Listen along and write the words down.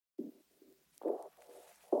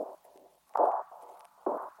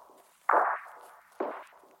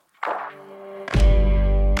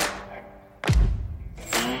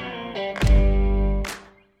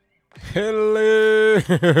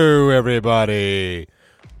Hello, everybody.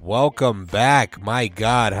 Welcome back. My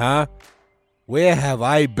God, huh? Where have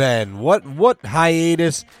I been? What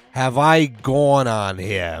hiatus have I gone on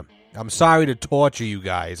here? I'm sorry to torture you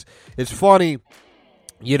guys. It's funny,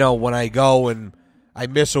 when I go and I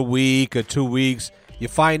miss a week or 2 weeks, you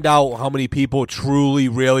find out how many people truly,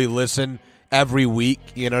 really listen every week.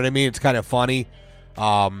 You know what I mean? It's kind of funny.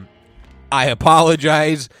 I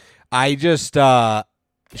apologize. I just,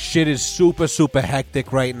 shit is super, super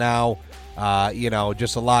hectic right now.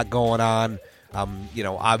 Just a lot going on.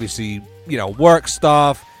 Obviously, work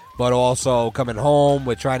stuff, but also coming home.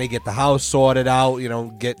 We're trying to get the house sorted out,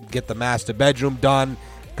 get the master bedroom done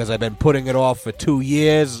because I've been putting it off for 2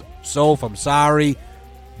 years. Soph, I'm sorry,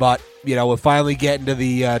 but we're finally getting to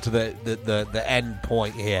the end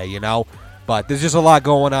point here, But there's just a lot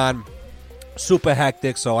going on. Super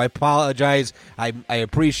hectic, so I apologize. I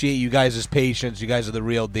appreciate you guys' patience. You guys are the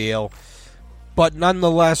real deal. But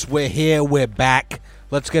nonetheless, we're here. We're back.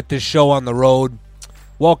 Let's get this show on the road.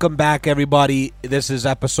 Welcome back, everybody. This is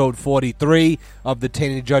episode 43 of the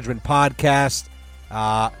Tainted Judgment podcast.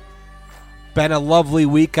 Been a lovely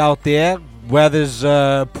week out there. Weather's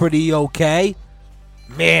pretty okay.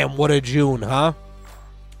 Man, what a June, huh?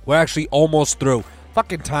 We're actually almost through.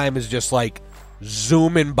 Fucking time is just like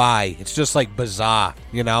zooming by. It's just like bizarre,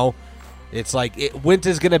 It's like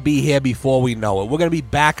winter's going to be here before we know it. We're going to be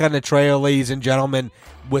back on the trail, ladies and gentlemen,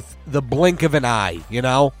 with the blink of an eye,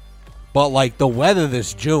 But like the weather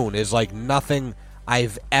this June is like nothing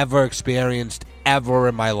I've ever experienced ever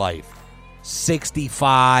in my life.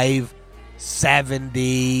 65,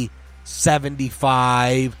 70,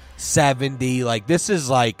 75, 70. Like this is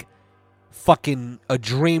like fucking a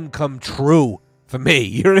dream come true for me.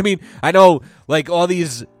 You know what I mean? I know like all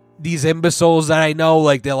these imbeciles that I know,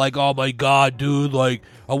 like they're like, oh my God, dude, like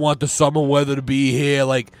I want the summer weather to be here.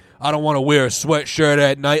 Like I don't want to wear a sweatshirt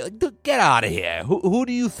at night. Like, dude, get out of here. Who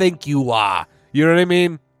do you think you are? You know what I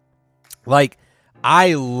mean? Like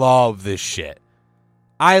I love this shit.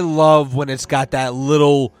 I love when it's got that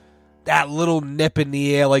little nip in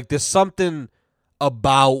the air. Like there's something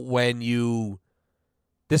about when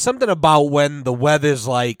the weather's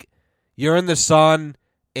like you're in the sun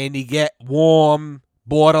and you get warm,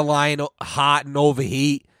 borderline hot and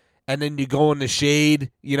overheat, and then you go in the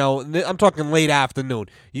shade, I'm talking late afternoon.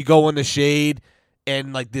 You go in the shade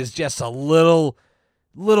and like there's just a little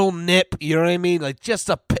nip, you know what I mean? Like just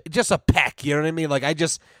a peck, you know what I mean? Like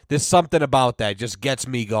there's something about that just gets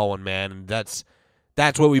me going, man. And that's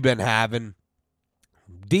what we've been having.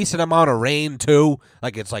 Decent amount of rain too.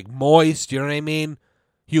 Like it's like moist, you know what I mean?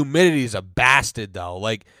 Humidity's a bastard though.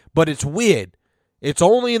 Like, but it's weird. It's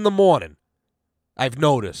only in the morning. I've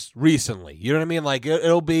noticed recently. You know what I mean? Like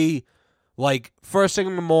it'll be like first thing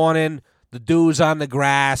in the morning, the dew's on the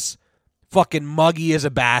grass, fucking muggy as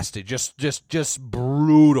a bastard, just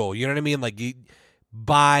brutal. You know what I mean? Like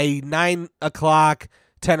by 9 o'clock,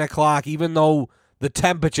 10 o'clock, even though the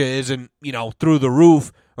temperature isn't through the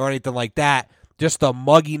roof or anything like that, just the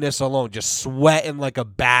mugginess alone, just sweating like a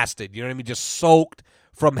bastard. You know what I mean? Just soaked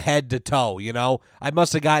from head to toe. I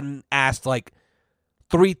must have gotten asked like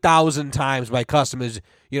 3,000 times by customers,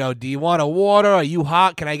 do you want a water? Are you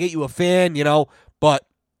hot? Can I get you a fan? But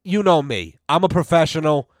you know me. I'm a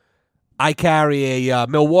professional. I carry a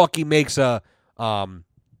Milwaukee makes they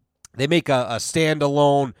make a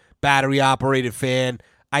standalone battery operated fan.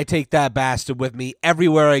 I take that bastard with me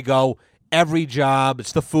everywhere I go, every job.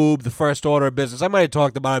 It's the FOOB, the first order of business. I might have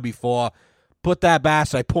talked about it before. Put that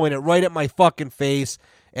bastard, I point it right at my fucking face,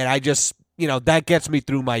 and I just, that gets me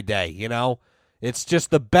through my day, It's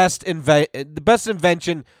just the best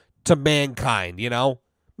invention to mankind,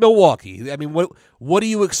 Milwaukee. I mean, what do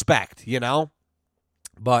you expect,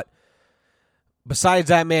 But besides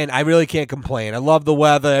that, man, I really can't complain. I love the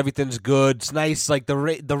weather. Everything's good. It's nice. Like the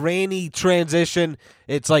rainy transition,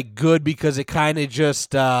 it's like good because it kind of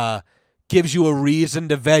just gives you a reason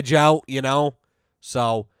to veg out,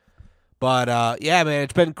 So, but yeah, man,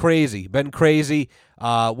 it's been crazy.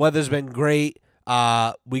 Weather's been great.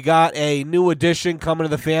 We got a new addition coming to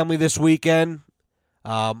the family this weekend.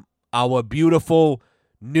 Our beautiful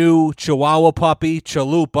new Chihuahua puppy,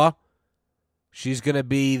 Chalupa. She's gonna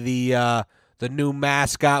be the new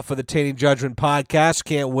mascot for the Tainted Judgment podcast.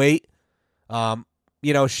 Can't wait.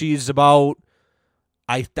 She's about.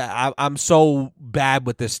 I'm so bad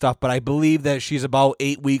with this stuff, but I believe that she's about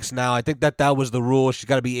 8 weeks now. I think that was the rule. She's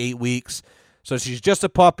got to be 8 weeks. So she's just a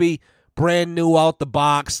puppy, brand new out the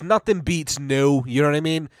box. Nothing beats new. You know what I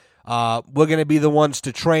mean? We're going to be the ones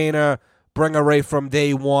to train her, bring her right from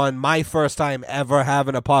day one. My first time ever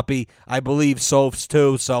having a puppy. I believe Soph's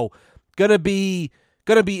too. So going to be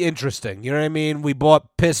gonna be interesting. You know what I mean? We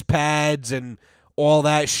bought piss pads and all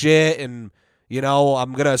that shit, and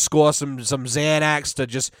I'm gonna score some Xanax to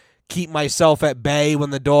just keep myself at bay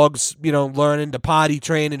when the dog's learning to potty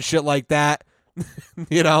train and shit like that.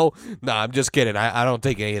 No, I'm just kidding. I don't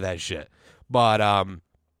take any of that shit. But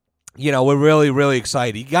we're really, really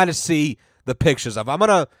excited. You got to see the pictures of.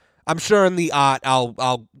 I'm sure in the art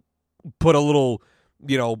I'll put a little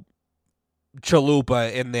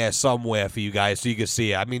Chalupa in there somewhere for you guys so you can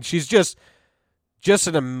see it. I mean, she's just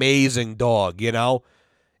an amazing dog,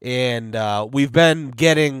 And we've been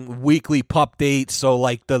getting weekly pup dates, so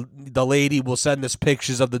like the lady will send us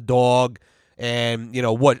pictures of the dog and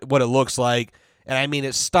what it looks like. And I mean,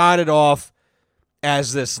 it started off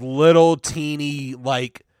as this little teeny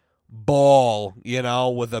like ball,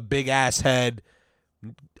 with a big ass head,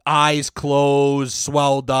 eyes closed,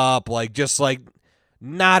 swelled up, just like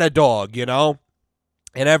not a dog, And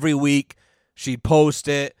every week she'd post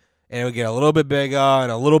it, and it would get a little bit bigger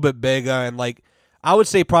and a little bit bigger, and I would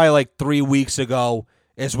say probably like 3 weeks ago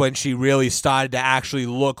is when she really started to actually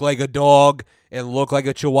look like a dog and look like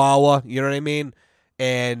a Chihuahua. You know what I mean?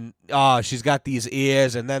 And she's got these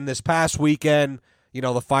ears. And then this past weekend,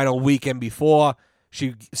 the final weekend before,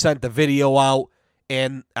 she sent the video out.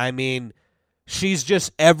 And, I mean, she's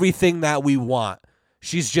just everything that we want.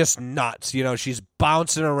 She's just nuts. She's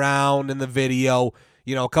bouncing around in the video.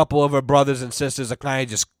 A couple of her brothers and sisters are kind of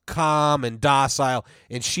just calm and docile.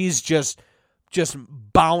 And she's just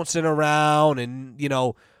bouncing around and,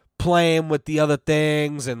 playing with the other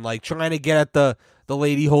things and, trying to get at the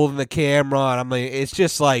lady holding the camera. And I'm like, it's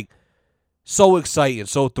just, so exciting,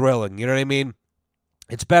 so thrilling. You know what I mean?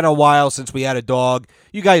 It's been a while since we had a dog.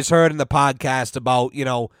 You guys heard in the podcast about,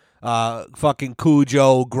 fucking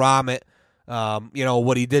Cujo, Gromit,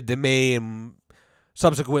 what he did to me and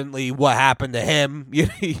subsequently what happened to him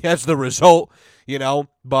as the result.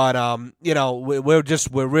 But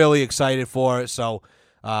we're really excited for it. So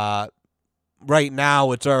right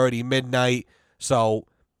now it's already midnight, so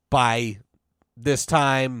by this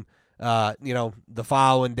time the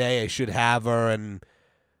following day I should have her and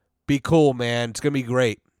be cool, man. It's gonna be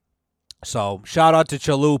great. So shout out to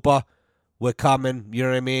Chalupa. We're coming, you know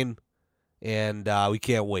what I mean? And we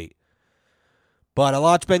can't wait. But a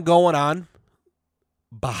lot's been going on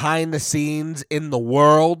behind the scenes in the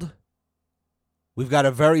world. We've got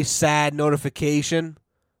a very sad notification.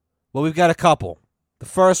 Well, we've got a couple. The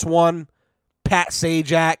first one, Pat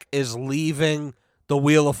Sajak is leaving the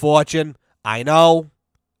Wheel of Fortune. I know.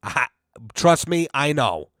 Trust me, I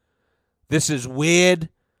know. This is weird.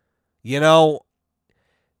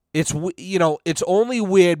 It's only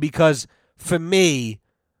weird because for me,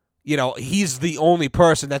 he's the only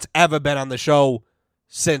person that's ever been on the show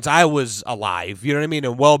since I was alive. You know what I mean?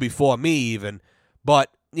 And well before me even. But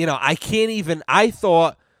I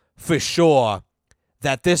thought for sure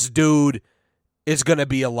that this dude is going to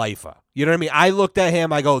be a lifer. You know what I mean? I looked at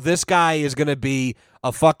him, I go, this guy is going to be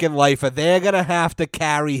a fucking lifer. They're going to have to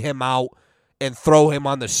carry him out and throw him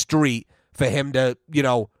on the street for him to,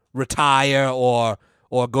 retire or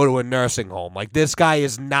go to a nursing home. This guy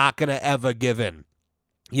is not going to ever give in.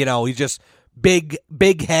 He's just big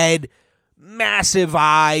head, massive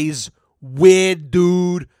eyes, weird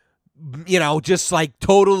dude, just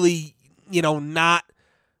totally, not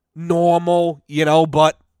normal,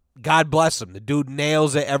 but God bless him. The dude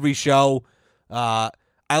nails it every show. I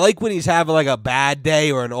like when he's having a bad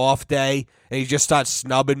day or an off day and he just starts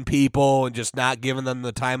snubbing people and just not giving them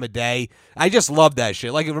the time of day. I just love that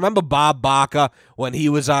shit. Remember Bob Baca when he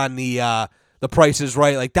was on the Price is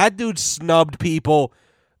Right? That dude snubbed people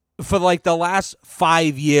for the last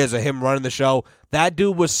 5 years of him running the show. That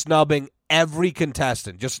dude was snubbing every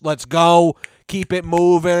contestant. Just let's go, keep it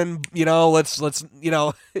moving. Let's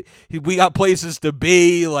we got places to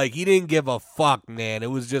be. He didn't give a fuck, man. It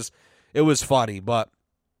was funny. But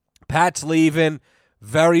Pat's leaving.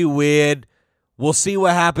 Very weird. We'll see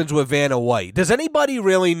what happens with Vanna White. Does anybody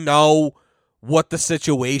really know what the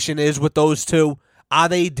situation is with those two? Are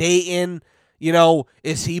they dating?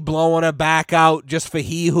 Is he blowing her back out just for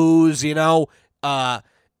he-who's, is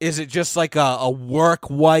it just a work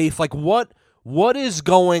wife? What is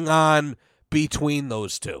going on between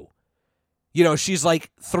those two? She's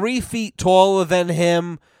 3 feet taller than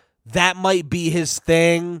him. That might be his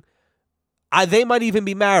thing. They might even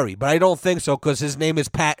be married, but I don't think so because his name is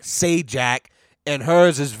Pat Sajak and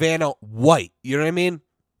hers is Vanna White. You know what I mean?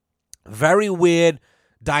 Very weird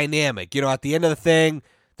dynamic. At the end of the thing,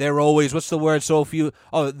 they're always, what's the word, Sophie?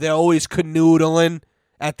 Oh, they're always canoodling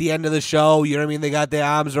at the end of the show. You know what I mean? They got their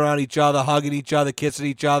arms around each other, hugging each other, kissing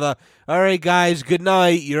each other. All right, guys, good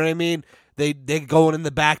night. You know what I mean? they're going in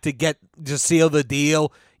the back to seal the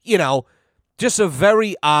deal. Just a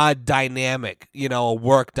very odd dynamic, a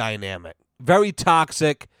work dynamic. Very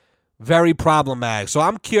toxic, very problematic. So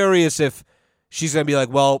I'm curious if she's going to be like,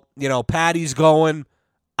 well, Patty's going,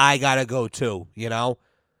 I got to go too,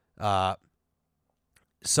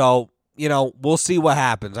 So, we'll see what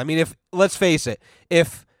happens. I mean, let's face it,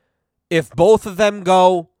 if both of them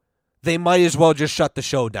go, they might as well just shut the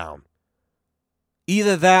show down.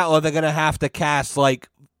 Either that or they're going to have to cast,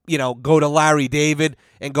 go to Larry David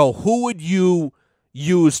and go, who would you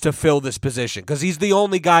use to fill this position? Because he's the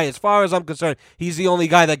only guy, as far as I'm concerned, he's the only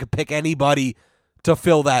guy that could pick anybody to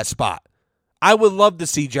fill that spot. I would love to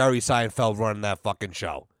see Jerry Seinfeld running that fucking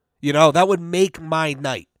show. That would make my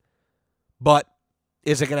night. But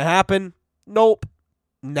is it going to happen? Nope.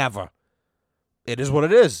 Never. It is what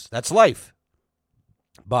it is. That's life.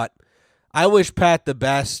 But I wish Pat the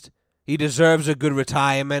best. He deserves a good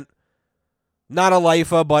retirement. Not a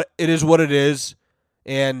lifer, but it is what it is.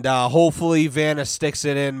 And hopefully Vanna sticks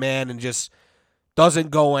it in, man, and just doesn't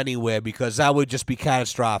go anywhere, because that would just be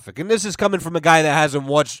catastrophic. And this is coming from a guy that hasn't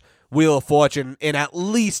watched Wheel of Fortune in at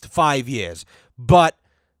least 5 years. But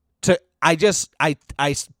I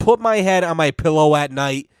put my head on my pillow at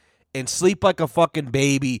night and sleep like a fucking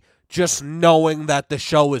baby, just knowing that the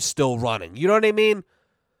show is still running. You know what I mean?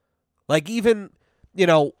 Like, even,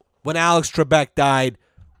 when Alex Trebek died,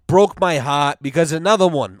 broke my heart, because another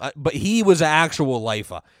one, but he was an actual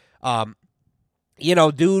lifer.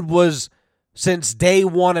 Dude was, since day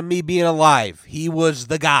one of me being alive, he was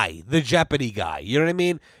the guy, the Jeopardy guy. You know what I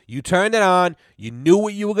mean? You turned it on, you knew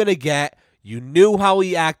what you were going to get, you knew how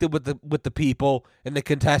he acted with the people and the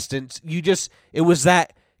contestants. It was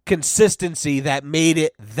that consistency that made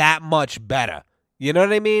it that much better. You know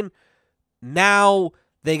what I mean? Now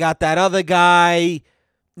they got that other guy.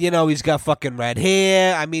 He's got fucking red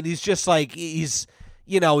hair. I mean, he's just like, he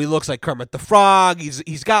looks like Kermit the Frog. He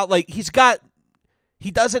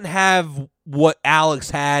doesn't have what Alex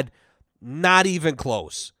had, not even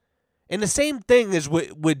close. And the same thing is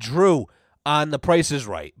with Drew on The Price is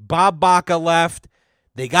Right. Bob Barker left.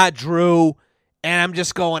 They got Drew. And I'm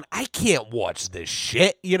just going, I can't watch this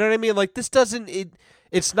shit. You know what I mean? Like, this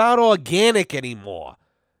it's not organic anymore.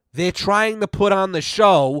 They're trying to put on the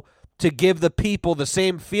show to give the people the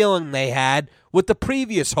same feeling they had with the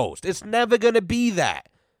previous host. It's never going to be that.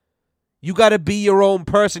 You got to be your own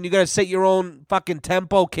person. You got to set your own fucking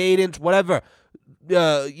tempo, cadence, whatever,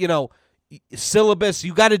 syllabus.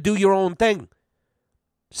 You got to do your own thing.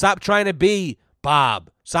 Stop trying to be Bob.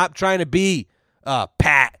 Stop trying to be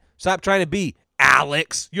Pat. Stop trying to be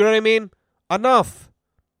Alex. You know what I mean? Enough.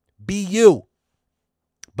 Be you.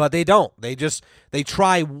 But they don't. They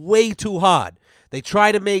try way too hard. They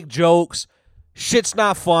try to make jokes. Shit's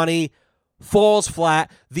not funny. Falls flat.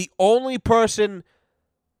 The only time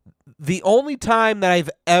that I've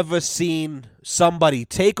ever seen somebody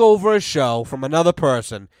take over a show from another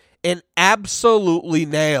person and absolutely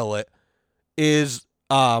nail it is,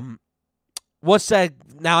 what's that?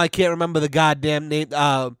 Now I can't remember the goddamn name.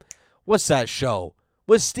 What's that show?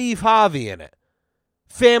 With Steve Harvey in it.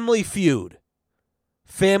 Family Feud.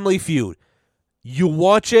 Family Feud. You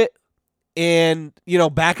watch it, and,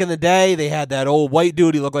 back in the day, they had that old white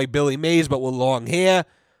dude. He looked like Billy Mays, but with long hair.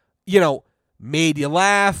 Made you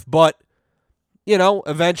laugh, but,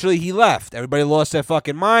 eventually he left. Everybody lost their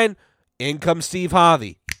fucking mind. In comes Steve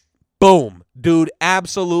Harvey. Boom. Dude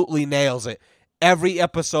absolutely nails it. Every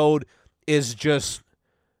episode is just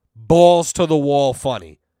balls to the wall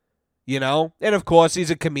funny. And, of course,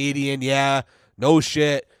 he's a comedian. Yeah, no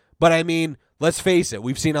shit. But, I mean, let's face it.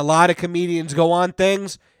 We've seen a lot of comedians go on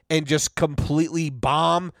things and just completely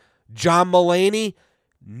bomb. John Mulaney,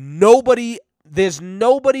 there's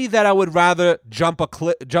nobody that I would rather jump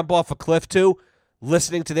off a cliff to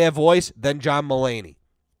listening to their voice than John Mulaney.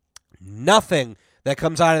 Nothing that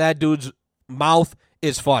comes out of that dude's mouth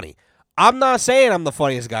is funny. I'm not saying I'm the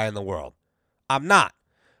funniest guy in the world. I'm not.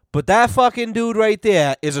 But that fucking dude right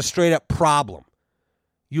there is a straight up problem.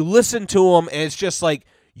 You listen to him and it's just like,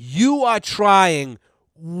 you are trying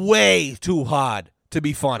way too hard to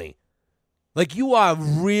be funny. Like, you are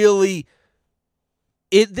really...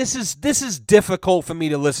 This is difficult for me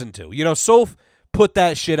to listen to. Soph put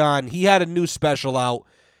that shit on. He had a new special out,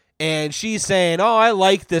 and she's saying, "Oh, I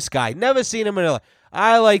like this guy. Never seen him in a life.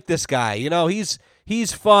 I like this guy.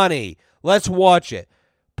 He's funny. Let's watch it."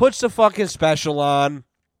 Puts the fucking special on,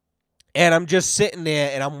 and I'm just sitting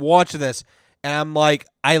there, and I'm watching this, and I'm like,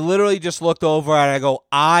 I literally just looked over, and I go,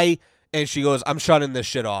 and she goes, "I'm shutting this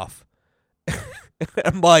shit off."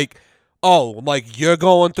 I'm like, oh, like, you're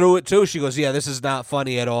going through it too? She goes, yeah, this is not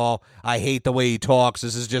funny at all. I hate the way he talks.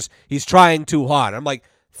 This is just, he's trying too hard. I'm like,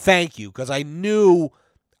 thank you, because I knew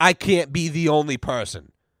I can't be the only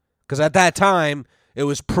person. Because at that time, it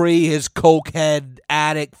was pre his cokehead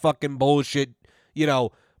addict fucking bullshit,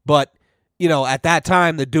 but, at that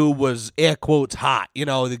time, the dude was, air quotes, hot.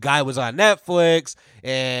 The guy was on Netflix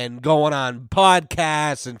and going on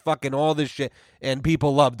podcasts and fucking all this shit, and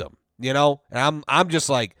people loved him, And I'm just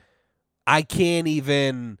like, I can't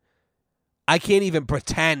even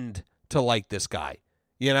pretend to like this guy,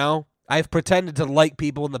 I've pretended to like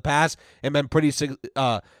people in the past and been pretty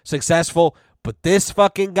successful, but this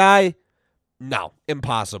fucking guy, no,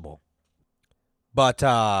 impossible. But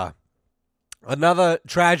another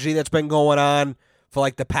tragedy that's been going on for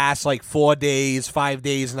like the past 5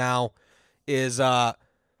 days now is you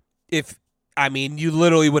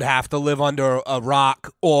literally would have to live under a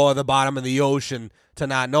rock or the bottom of the ocean to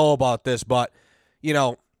not know about this, but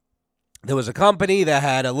there was a company that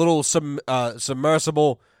had a little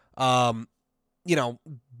submersible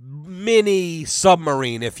mini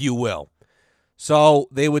submarine, if you will. So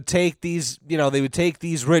they would take these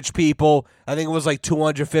rich people. I think it was like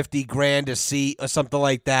 $250,000 a seat or something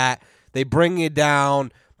like that. They bring you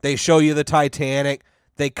down. They show you the Titanic.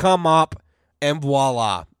 They come up, and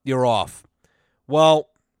voila, you're off. Well,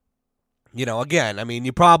 again,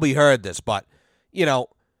 you probably heard this, but,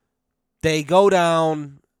 they go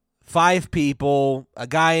down 5 people, a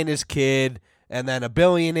guy and his kid, and then a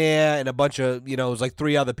billionaire and a bunch of, it was like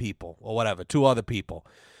 3 other people or whatever, 2 other people.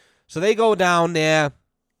 So they go down there.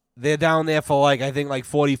 They're down there for I think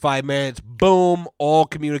 45 minutes. Boom, all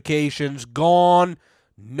communications gone.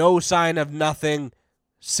 No sign of nothing.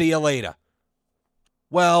 See you later.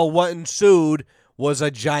 Well, what ensued was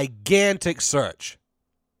a gigantic search.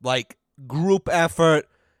 Group effort.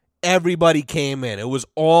 Everybody came in. It was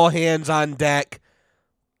all hands on deck.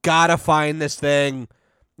 Gotta find this thing.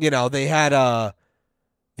 They had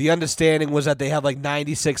the understanding was that they had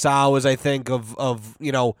 96 hours, I think, of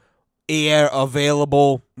air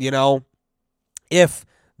available, if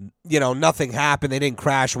nothing happened, they didn't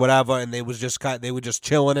crash, whatever, and they were just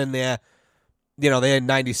chilling in there. They had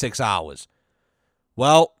 96 hours.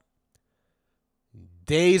 Well,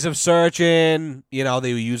 days of searching, they were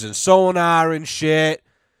using sonar and shit.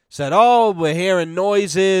 Said, oh, we're hearing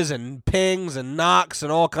noises and pings and knocks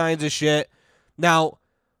and all kinds of shit. Now,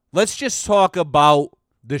 let's just talk about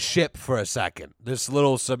the ship for a second. This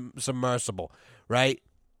little submersible, right?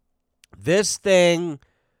 This thing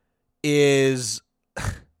is,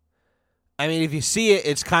 if you see it,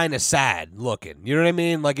 it's kind of sad looking. You know what I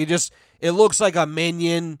mean? It looks like a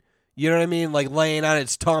minion, you know what I mean? Laying on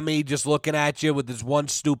its tummy, just looking at you with this one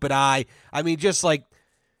stupid eye.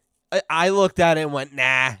 I looked at it and went,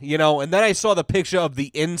 nah, and then I saw the picture of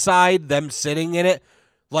the inside, them sitting in it,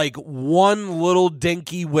 one little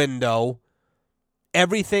dinky window.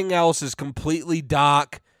 Everything else is completely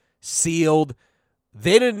dark, sealed.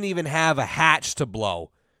 They didn't even have a hatch to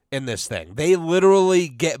blow in this thing. They literally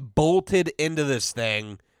get bolted into this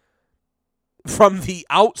thing from the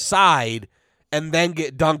outside and then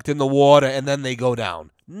get dunked in the water and then they go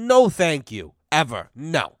down. No, thank you. Ever.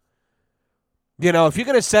 No. If you're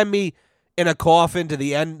going to send me in a coffin to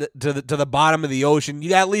the bottom of the ocean,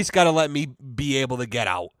 you at least got to let me be able to get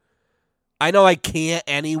out. I know I can't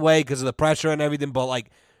anyway because of the pressure and everything, but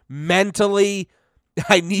mentally,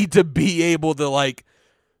 I need to be able to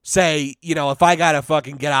say, if I got to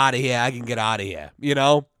fucking get out of here, I can get out of here,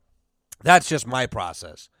 That's just my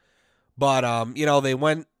process. But, they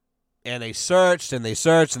went and they searched and they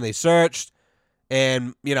searched and they searched.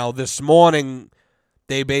 And, this morning,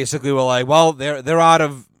 they basically were like, well, they're out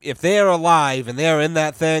of, if they're alive and they're in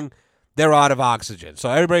that thing, they're out of oxygen. So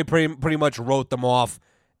everybody pretty much wrote them off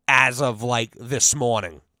as of this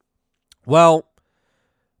morning. Well,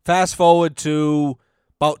 fast forward to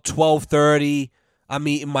about 12:30. I'm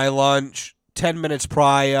eating my lunch. 10 minutes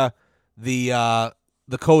prior, the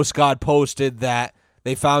Coast Guard posted that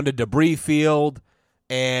they found a debris field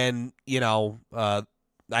and, I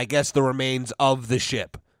guess the remains of the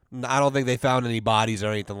ship. I don't think they found any bodies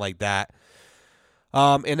or anything like that.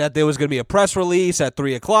 And that there was going to be a press release at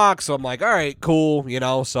 3 o'clock. So I'm like, all right, cool.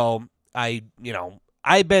 So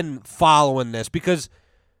I've been following this because,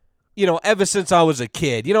 ever since I was a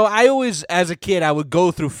kid, I always, as a kid, I would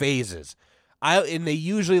go through phases. And they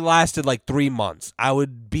usually lasted 3 months. I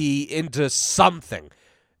would be into something.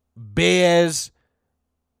 Bears,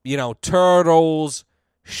 turtles,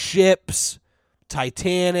 ships,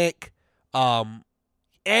 Titanic,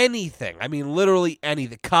 anything. Literally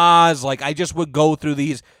anything. Cars. I just would go through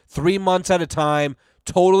these 3 months at a time,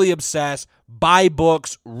 totally obsessed, buy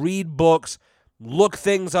books, read books, look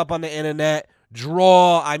things up on the internet,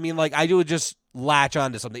 draw. I mean, like, I would just latch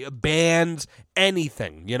onto something. Bands,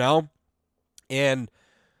 anything, you know? And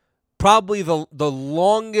probably the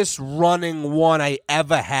longest running one I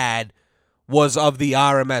ever had was of the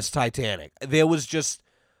RMS Titanic. There was just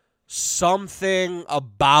something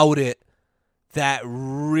about it that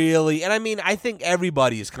really, and I mean, I think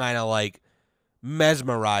everybody is kind of like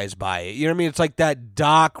mesmerized by it. You know what I mean? It's like that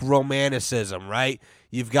dark romanticism, right?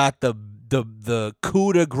 You've got the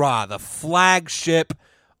coup de grace, the flagship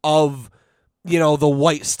of, you know, the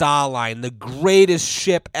White Star Line, the greatest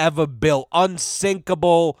ship ever built,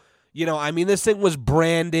 unsinkable. You know, I mean, this thing was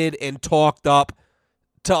branded and talked up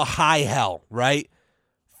to high hell, right?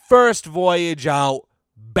 First voyage out,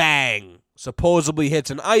 bang, supposedly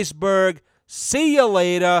hits an iceberg. See you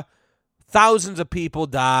later. Thousands of people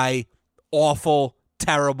die. Awful,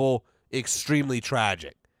 terrible, extremely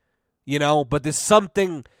tragic. You know, but there's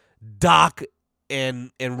something dark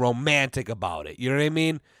and romantic about it. You know what I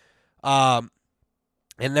mean?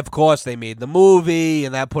 And of course they made the movie,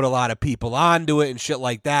 and that put a lot of people onto it and shit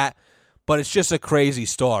like that. But it's just a crazy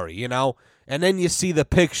story, you know? And then you see the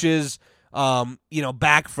pictures, you know,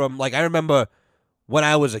 back from, like, I remember when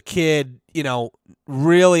I was a kid, you know,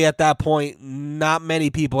 really at that point, not many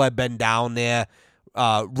people had been down there.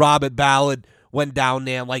 Robert Ballard went down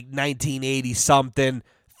there in like 1980-something,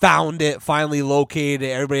 found it, finally located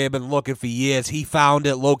it. Everybody had been looking for years. He found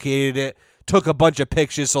it, located it, took a bunch of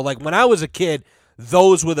pictures. So, like, when I was a kid,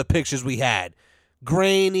 those were the pictures we had.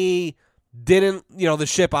 Grainy, didn't, you know, the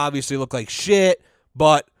ship obviously looked like shit,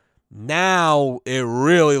 but now it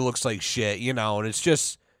really looks like shit, you know, and it's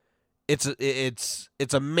just,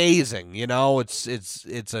 it's amazing, you know, it's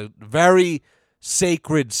a very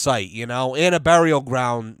sacred site, you know, and a burial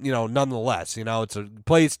ground, you know, nonetheless, you know, it's a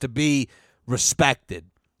place to be respected,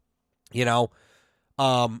 you know.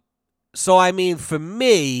 So, I mean, for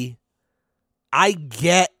me, I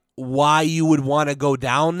get why you would want to go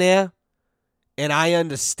down there, and I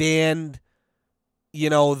understand, you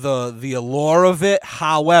know, the allure of it.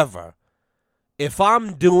 However, if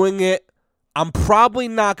I'm doing it, I'm probably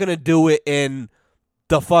not going to do it in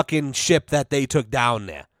the fucking ship that they took down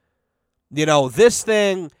there. You know, this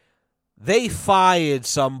thing, they fired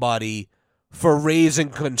somebody for raising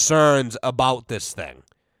concerns about this thing.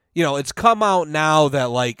 You know, it's come out now that,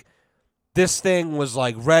 like, this thing was,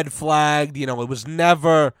 like, red flagged. You know, it was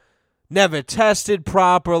never tested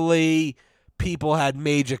properly. People had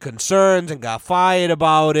major concerns and got fired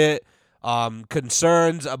about it.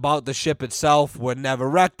 Concerns about the ship itself were never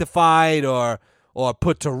rectified or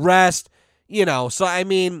put to rest. You know, so, I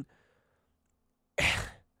mean,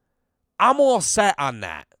 I'm all set on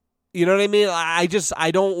that. You know what I mean?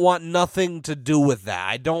 I don't want nothing to do with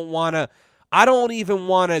that.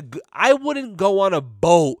 I wouldn't go on a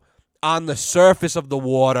boat on the surface of the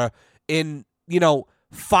water in, you know,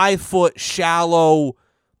 5-foot shallow,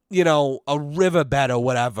 you know, a riverbed or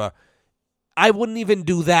whatever. I wouldn't even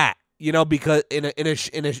do that, you know, because in a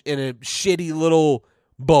shitty little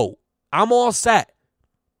boat. I'm all set.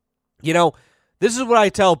 You know, this is what I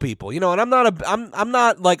tell people, you know, and I'm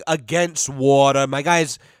not like against water. My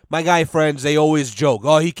guy friends, they always joke,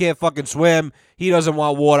 oh, he can't fucking swim. He doesn't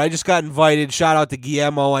want water. I just got invited. Shout out to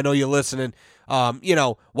Guillermo. I know you're listening. You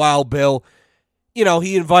know, Wild Bill. You know,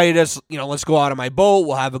 he invited us, you know, let's go out on my boat.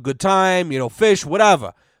 We'll have a good time, you know, fish,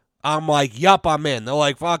 whatever. I'm like, yup, I'm in. They're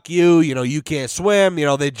like, fuck you. You know, you can't swim. You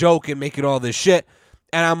know, they're joking, making all this shit.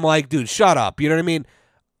 And I'm like, dude, shut up. You know what I mean?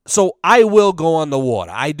 So I will go on the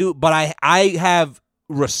water. I do, but I have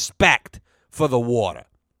respect for the water.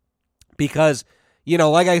 Because, you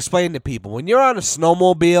know, like I explained to people, when you're on a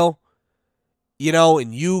snowmobile, you know,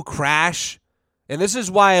 and you crash, and this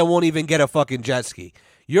is why I won't even get a fucking jet ski.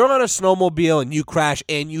 You're on a snowmobile and you crash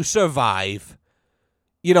and you survive.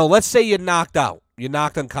 You know, let's say you're knocked out. You're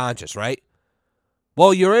knocked unconscious, right?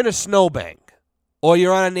 Well, you're in a snowbank or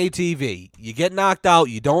you're on an ATV. You get knocked out.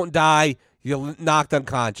 You don't die. You're knocked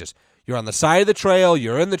unconscious. You're on the side of the trail.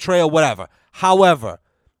 You're in the trail, whatever. However,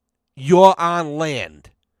 you're on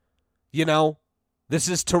land. You know, this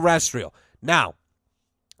is terrestrial. Now,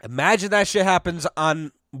 imagine that shit happens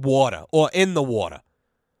on water or in the water.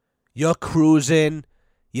 You're cruising.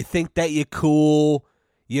 You think that you're cool.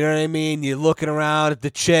 You know what I mean? You're looking around at the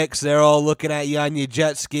chicks. They're all looking at you on your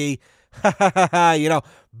jet ski. You know,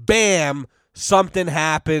 bam, something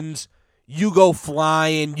happens. You go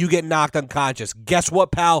flying. You get knocked unconscious. Guess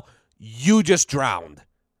what, pal? You just drowned.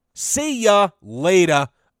 See ya later.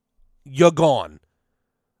 You're gone.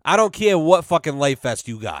 I don't care what fucking life vest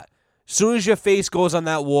you got. As soon as your face goes on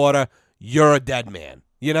that water, you're a dead man.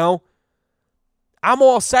 You know? I'm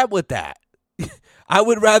all set with that. I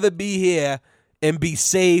would rather be here and be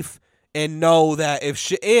safe and know that if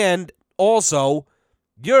shit, and also,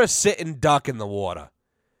 you're a sitting duck in the water.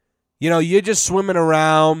 You're just swimming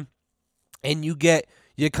around and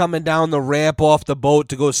you're coming down the ramp off the boat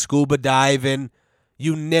to go scuba diving.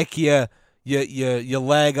 You nick your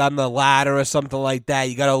leg on the ladder or something like that.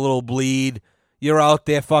 You got a little bleed. You're out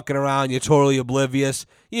there fucking around. You're totally oblivious.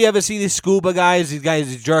 You ever see these scuba guys?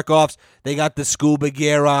 These jerk-offs, they got the scuba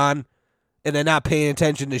gear on, and they're not paying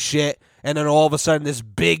attention to shit. And then all of a sudden, this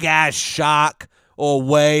big-ass shark or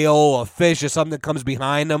whale or fish or something comes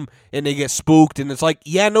behind them, and they get spooked. And it's like,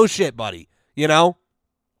 yeah, no shit, buddy.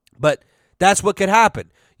 But that's what could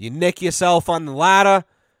happen. You nick yourself on the ladder.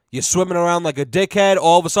 You're swimming around like a dickhead.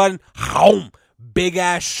 All of a sudden,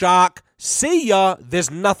 big-ass shark. See ya.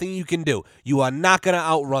 There's nothing you can do. You are not going to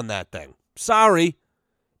outrun that thing. Sorry.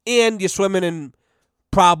 And you're swimming in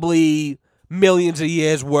probably millions of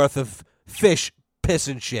years worth of fish piss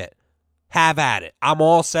and shit. Have at it. I'm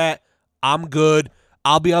all set. I'm good.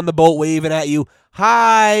 I'll be on the boat waving at you.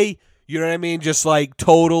 Hi. You know what I mean? Just like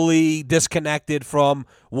totally disconnected from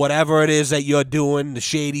whatever it is that you're doing, the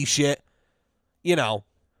shady shit.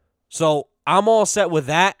 So I'm all set with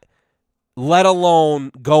that. Let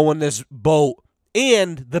alone go in this boat.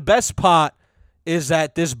 And the best part is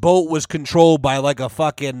that this boat was controlled by like a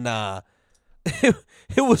fucking, it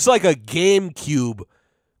was like a GameCube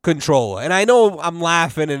controller. And I know I'm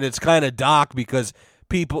laughing and it's kind of dark because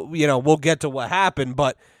people, we'll get to what happened.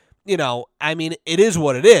 But, I mean, it is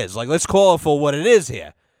what it is. Like, let's call it for what it is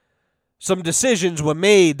here. Some decisions were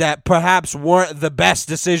made that perhaps weren't the best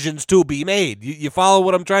decisions to be made. You follow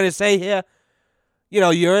what I'm trying to say here?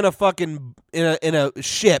 You're in a fucking in a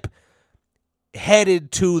ship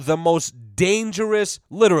headed to the most dangerous,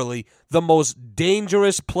 literally the most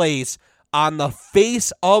dangerous place on the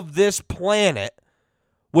face of this planet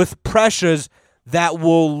with pressures that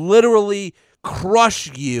will literally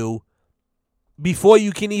crush you before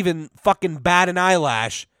you can even fucking bat an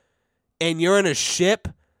eyelash. And you're in a ship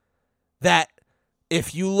that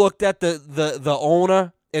if you looked at the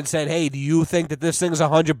owner and said, hey, do you think that this thing's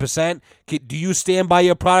 100%? Do you stand by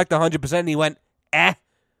your product 100%? And he went,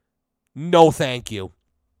 no thank you.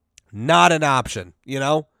 Not an option,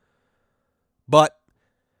 But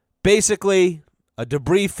basically, a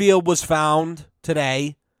debris field was found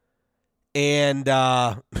today. And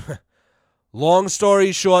long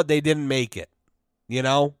story short, they didn't make it,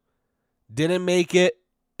 Didn't make it.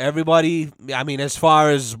 Everybody, I mean, as far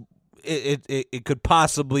as it could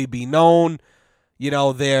possibly be known,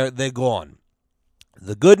 they're gone.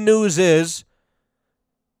 The good news is,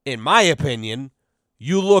 in my opinion,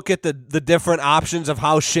 you look at the different options of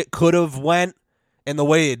how shit could have went and the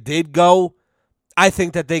way it did go, I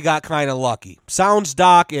think that they got kind of lucky. Sounds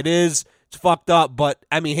dark, it is, it's fucked up, but,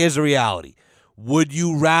 I mean, here's the reality. Would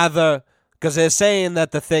you rather, because they're saying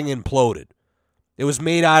that the thing imploded. It was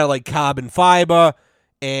made out of, like, carbon fiber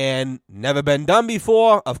and never been done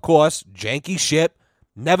before. Of course, janky shit,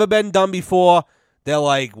 never been done before. They're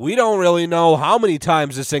like, we don't really know how many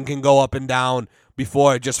times this thing can go up and down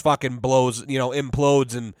before it just fucking blows,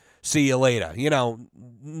 implodes and see you later.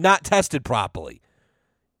 Not tested properly.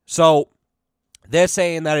 So they're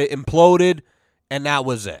saying that it imploded and that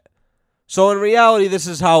was it. So in reality, this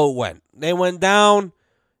is how it went. They went down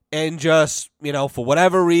and just, for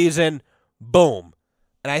whatever reason, boom.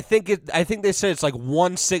 And I think they said it's like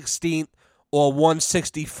 1/16 or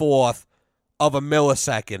 1/64th of a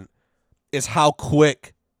millisecond is how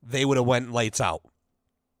quick they would have went lights out.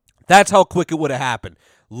 That's how quick it would have happened.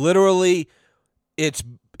 Literally, it's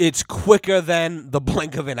quicker than the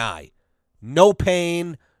blink of an eye. No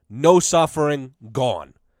pain, no suffering,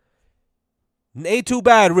 gone. Ain't too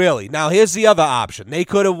bad, really. Now, here's the other option. They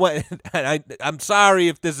could have went, I'm sorry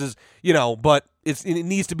if this is, but it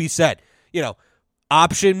needs to be said.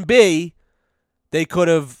 Option B, they could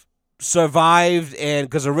have survived, and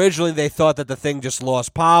because originally they thought that the thing just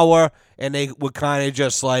lost power, and they were kind of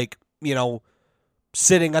just like,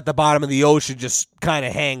 sitting at the bottom of the ocean, just kind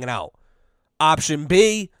of hanging out. Option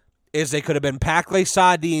B is they could have been packed like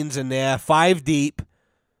sardines in there, 5 deep,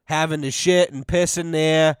 having the shit and piss in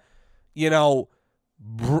there,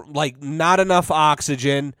 like not enough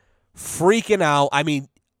oxygen, freaking out. I mean,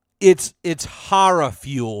 it's horror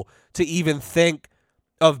fuel to even think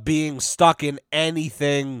of being stuck in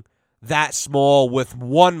anything that small with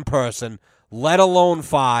one person, let alone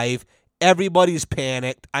 5. Everybody's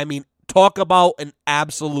panicked. I mean, talk about an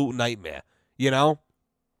absolute nightmare,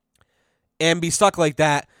 And be stuck like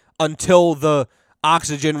that until the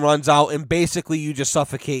oxygen runs out and basically you just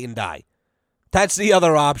suffocate and die. That's the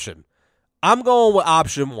other option. I'm going with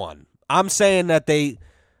option 1. I'm saying that they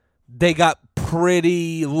got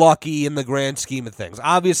pretty lucky in the grand scheme of things.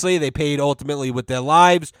 Obviously, they paid ultimately with their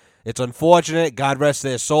lives. It's unfortunate. God rest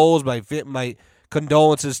their souls. My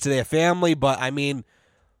condolences to their family. But, I mean,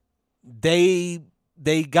 they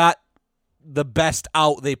got the best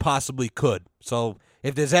out they possibly could. So,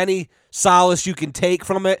 if there's any solace you can take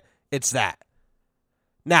from it, it's that.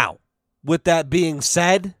 Now, with that being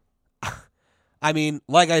said, I mean,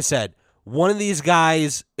 like I said, one of these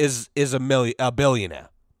guys is a billionaire.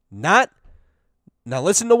 Now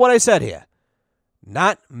listen to what I said here.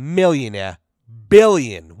 Not millionaire,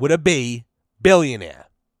 billion with a B, billionaire.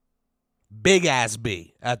 Big ass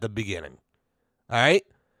B at the beginning. All right?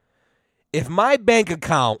 If my bank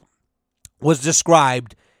account was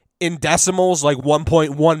described in decimals like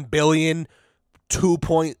 1.1 billion,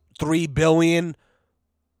 2.3 billion,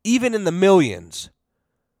 even in the millions,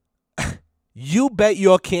 you bet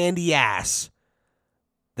your candy ass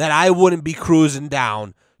that I wouldn't be cruising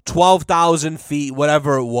down 12,000 feet,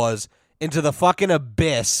 whatever it was, into the fucking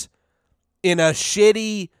abyss in a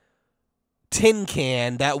shitty tin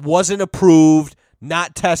can that wasn't approved,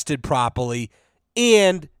 not tested properly,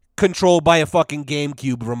 and controlled by a fucking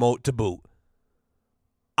GameCube remote to boot.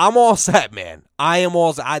 I'm all set, man. I am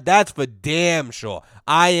all set. That's for damn sure.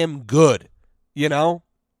 I am good, you know?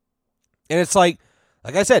 And it's like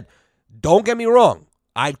I said, don't get me wrong.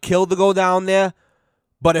 I'd kill to go down there.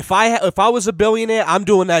 But if I was a billionaire, I'm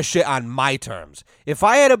doing that shit on my terms. If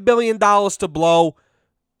I had $1 billion to blow,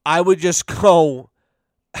 I would just go.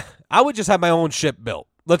 I would just have my own ship built.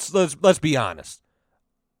 Let's be honest.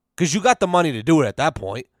 Because you got the money to do it at that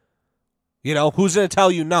point. You know, who's going to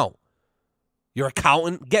tell you no? Your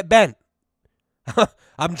accountant? Get bent.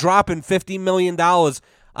 I'm dropping $50 million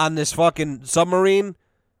on this fucking submarine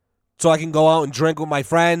so I can go out and drink with my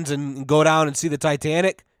friends and go down and see the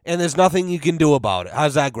Titanic, and there's nothing you can do about it.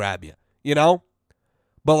 How's that grab you? You know?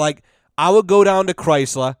 But, like, I would go down to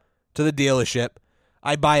Chrysler, to the dealership.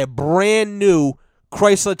 I'd buy a brand new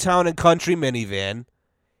Chrysler Town and Country minivan,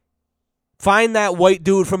 find that white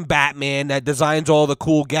dude from Batman that designs all the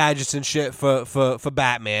cool gadgets and shit for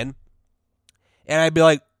Batman, and I'd be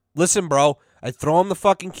like, listen, bro, I'd throw him the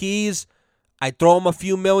fucking keys, I'd throw him a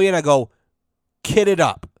few million, I go, kit it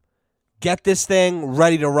up. Get this thing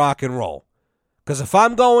ready to rock and roll. Because if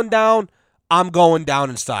I'm going down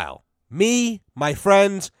in style. Me, my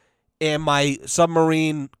friends, and my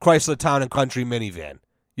submarine Chrysler Town and Country minivan.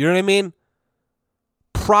 You know what I mean?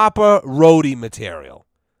 Proper roadie material.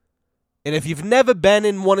 And if you've never been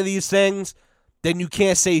in one of these things, then you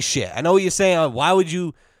can't say shit. I know what you're saying, oh, why would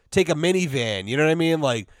you take a minivan? You know what I mean?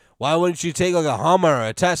 Like, why wouldn't you take like a Hummer or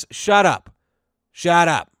a Tesla? Shut up. Shut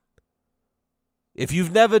up. If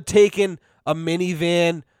you've never taken a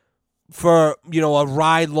minivan for, you know, a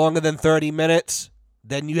ride longer than 30 minutes,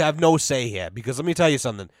 then you have no say here. Because let me tell you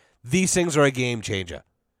something. These things are a game changer.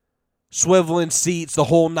 Swiveling seats, the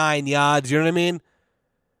whole 9 yards, you know what I mean?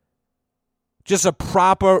 Just a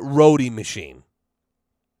proper roadie machine.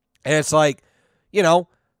 And it's like, you know,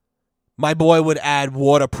 my boy would add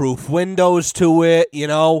waterproof windows to it, you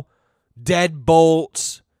know,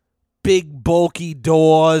 deadbolts, big bulky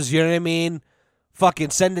doors, you know what I mean?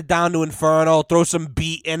 Fucking send it down to Inferno, throw some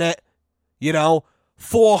beat in it, you know,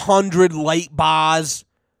 400 light bars,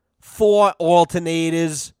 4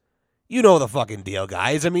 alternators. You know the fucking deal,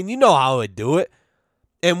 guys. I mean, you know how I would do it.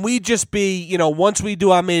 And we just be, you know, once we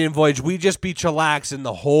do our maiden voyage, we just be chillaxing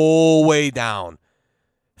the whole way down.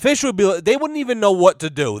 Fish would be, they wouldn't even know what to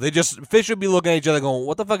do. Fish would be looking at each other going,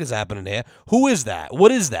 what the fuck is happening here? Who is that?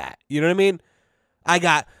 What is that? You know what I mean? I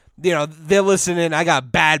got, you know, they're listening. I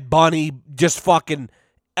got Bad Bunny just fucking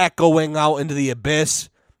echoing out into the abyss.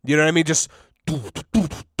 You know what I mean? Just,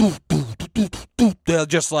 they're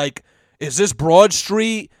just like, is this Broad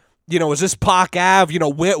Street? You know, is this Park Ave? You know,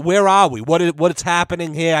 where are we? What is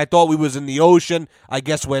happening here? I thought we was in the ocean. I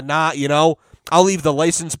guess we're not, you know. I'll leave the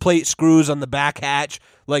license plate screws on the back hatch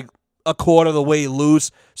like a quarter of the way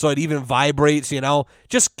loose so it even vibrates, you know.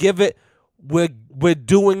 Just give it, we're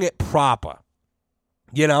doing it proper.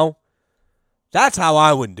 You know? That's how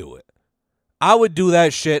I would do it. I would do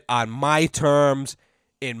that shit on my terms,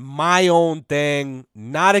 in my own thing,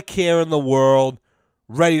 not a care in the world,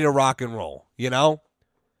 ready to rock and roll, you know?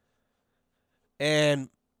 And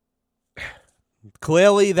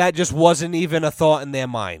clearly that just wasn't even a thought in their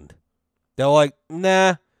mind. They're like,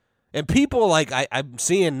 nah. And people, like, I'm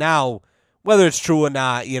seeing now, whether it's true or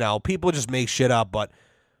not, you know, people just make shit up. But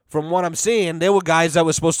from what I'm seeing, there were guys that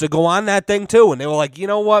were supposed to go on that thing too. And they were like, you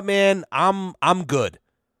know what, man, I'm good.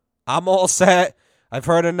 I'm all set. I've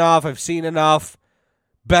heard enough. I've seen enough.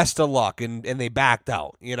 Best of luck. And they backed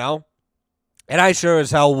out, you know? And I sure as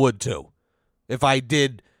hell would too, if I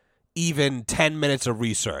did even 10 minutes of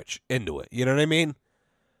research into it. You know what I mean?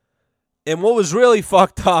 And what was really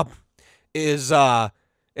fucked up is,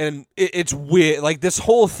 and it's weird, like this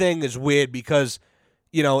whole thing is weird because,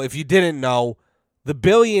 you know, if you didn't know, the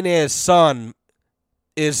billionaire's son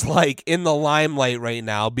is like in the limelight right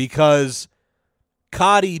now because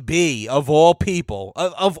Cardi B, of all people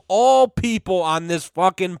on this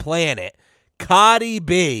fucking planet, Cardi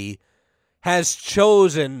B has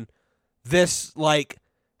chosen this like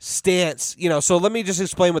stance, you know. So let me just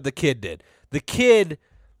explain what the kid did. The kid,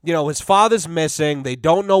 you know, his father's missing. They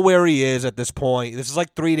don't know where he is at this point. This is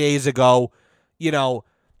like 3 days ago. You know,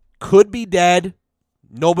 could be dead.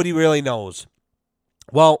 Nobody really knows.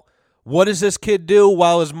 Well, what does this kid do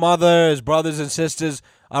while his mother, his brothers and sisters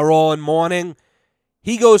are all in mourning?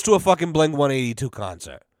 He goes to a fucking Blink-182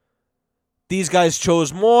 concert. These guys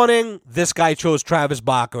chose mourning. This guy chose Travis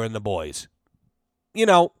Barker and the boys. You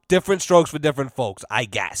know, different strokes for different folks, I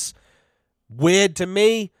guess. Weird to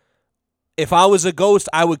me. If I was a ghost,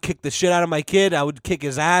 I would kick the shit out of my kid. I would kick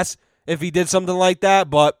his ass if he did something like that.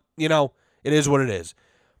 But, you know, it is what it is.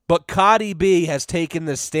 But Cardi B has taken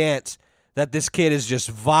this stance that this kid is just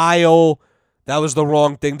vile. That was the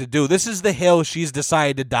wrong thing to do. This is the hill she's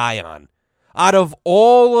decided to die on. Out of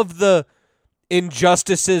all of the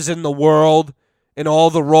injustices in the world and all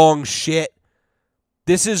the wrong shit,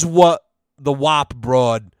 this is what the WAP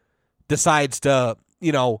broad decides to,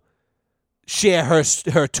 you know, share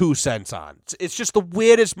her 2 cents on. It's just the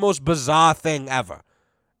weirdest, most bizarre thing ever.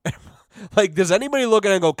 Like, does anybody look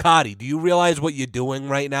at it and go, Cardi, do you realize what you're doing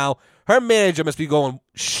right now? Her manager must be going,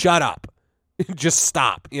 shut up. Just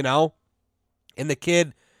stop, you know? And the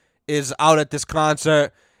kid is out at this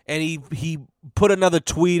concert, and he put another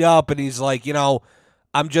tweet up, and he's like, you know,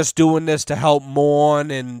 I'm just doing this to help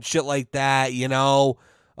mourn and shit like that, you know?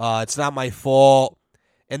 It's not my fault.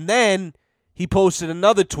 And then he posted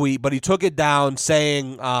another tweet, but he took it down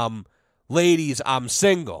saying, ladies, I'm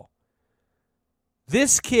single.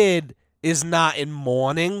 This kid is not in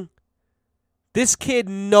mourning. This kid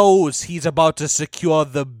knows he's about to secure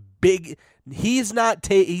the big... He's not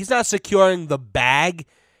securing the bag.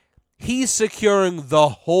 He's securing the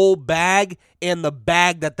whole bag and the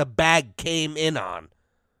bag that the bag came in on.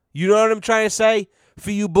 You know what I'm trying to say?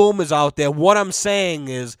 For you boomers out there, what I'm saying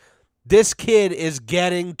is this kid is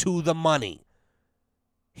getting to the money.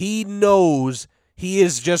 He knows he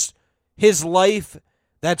is just... His life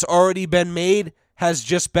that's already been made has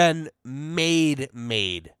just been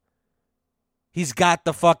made. He's got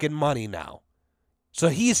the fucking money now. So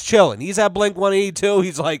he's chilling. He's at Blink-182.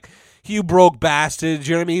 He's like, you broke bastards.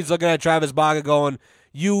 You know what I mean? He's looking at Travis Barker going,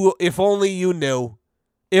 if only you knew.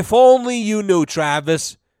 If only you knew,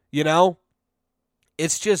 Travis. You know?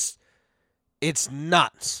 It's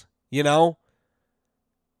nuts. You know?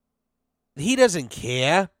 He doesn't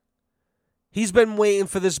care. He's been waiting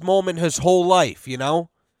for this moment his whole life, you know?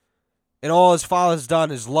 And all his father's done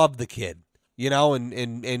is love the kid. You know,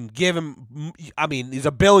 and give him, I mean, he's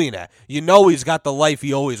a billionaire. You know he's got the life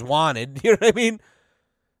he always wanted. You know what I mean?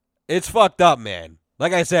 It's fucked up, man.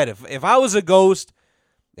 Like I said, if I was a ghost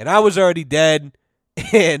and I was already dead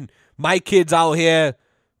and my kid's out here,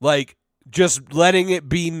 like, just letting it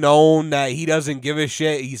be known that he doesn't give a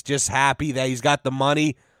shit, he's just happy that he's got the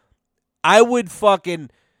money, I would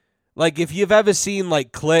fucking, like, if you've ever seen,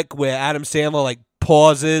 like, Click, where Adam Sandler, like,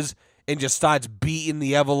 pauses and just starts beating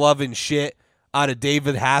the ever-loving shit out of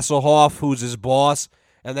David Hasselhoff, who's his boss,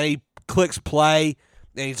 and then he clicks play,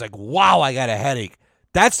 and he's like, wow, I got a headache.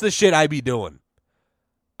 That's the shit I'd be doing.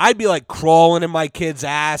 I'd be, like, crawling in my kid's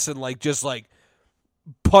ass and, like, just, like,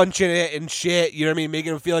 punching it and shit, you know what I mean,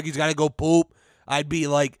 making him feel like he's got to go poop. I'd be,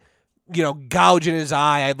 like, you know, gouging his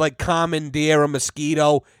eye. I'd, like, commandeer a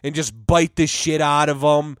mosquito and just bite the shit out of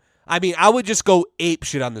him. I mean, I would just go ape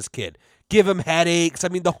shit on this kid. Give him headaches. I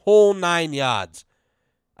mean, the whole 9 yards.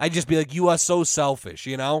 I'd just be like, you are so selfish,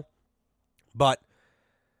 you know? But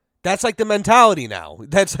that's like the mentality now.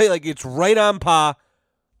 That's like, it's right on par.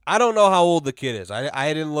 I don't know how old the kid is.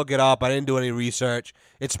 I didn't look it up. I didn't do any research.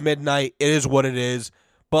 It's midnight. It is what it is.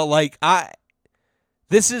 But like,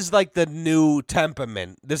 this is like the new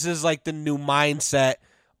temperament. This is like the new mindset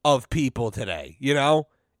of people today, you know?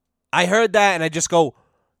 I heard that and I just go,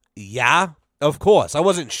 yeah, of course. I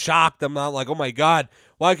wasn't shocked. I'm not like, oh my God,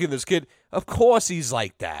 why can this kid? Of course he's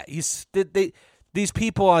like that. These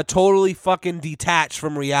people are totally fucking detached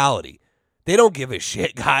from reality. They don't give a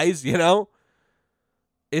shit, guys, you know?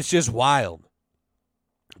 It's just wild.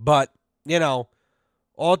 But, you know,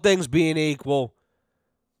 all things being equal,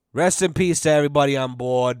 rest in peace to everybody on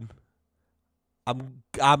board.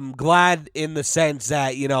 I'm glad in the sense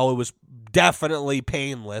that, it was definitely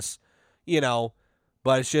painless,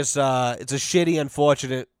 but it's just it's a shitty,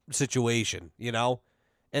 unfortunate situation,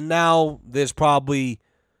 And now there's probably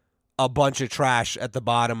a bunch of trash at the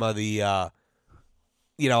bottom of the at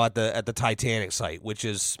the Titanic site, which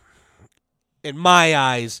is, in my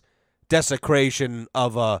eyes, desecration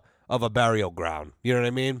of a burial ground. You know what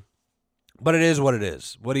I mean? But it is what it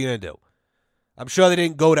is. What are you gonna do? I'm sure they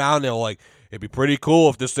didn't go down there like, it'd be pretty cool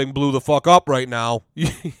if this thing blew the fuck up right now.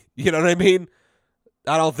 You know what I mean?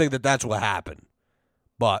 I don't think that's what happened.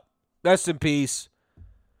 But rest in peace.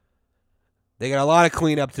 They got a lot of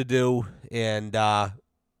cleanup to do, and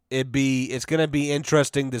it's gonna be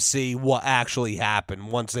interesting to see what actually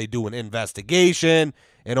happened once they do an investigation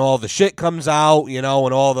and all the shit comes out, and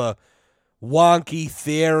all the wonky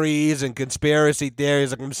theories and conspiracy theories.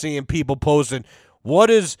 Like I'm seeing people posting, what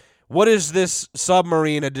is this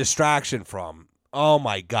submarine a distraction from? Oh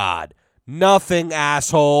my God. Nothing,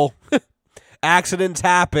 asshole. Accidents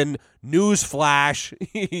happen. Newsflash,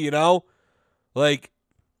 Like,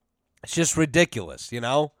 it's just ridiculous,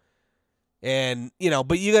 And,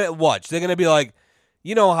 but you gotta watch. They're gonna be like,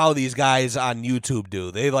 how these guys on YouTube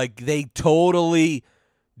do. They totally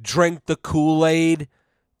drink the Kool-Aid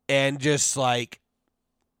and just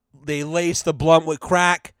they lace the blunt with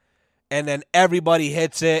crack, and then everybody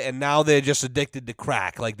hits it, and now they're just addicted to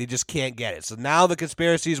crack. They just can't get it. So now the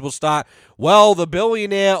conspiracies will start. Well, the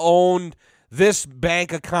billionaire owned this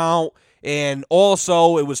bank account, and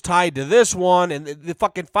also it was tied to this one, and the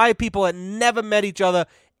fucking 5 people that never met each other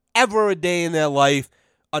ever a day in their life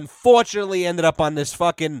unfortunately ended up on this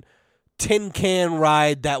fucking tin can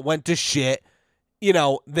ride that went to shit. They're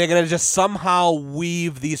going to just somehow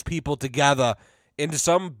weave these people together into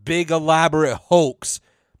some big elaborate hoax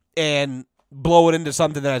and blow it into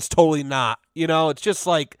something that it's totally not. It's just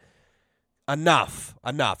enough.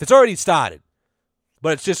 It's already started,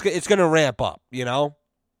 but it's going to ramp up,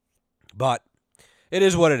 But it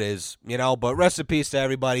is what it is, But rest in peace to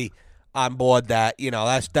everybody on board that,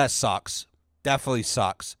 that sucks. Definitely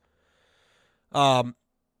sucks. I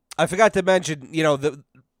forgot to mention,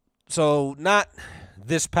 so not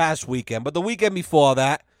this past weekend, but the weekend before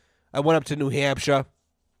that, I went up to New Hampshire.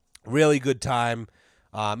 Really good time.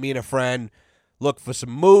 Me and a friend looked for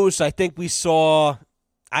some moose. I think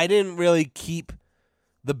I didn't really keep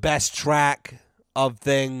the best track of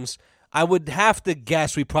things. I would have to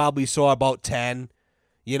guess we probably saw about 10.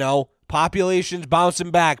 Population's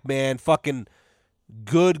bouncing back, man. Fucking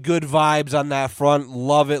good vibes on that front.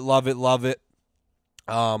 Love it.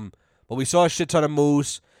 But we saw a shit ton of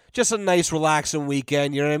moose. Just a nice, relaxing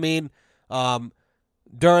weekend. You know what I mean?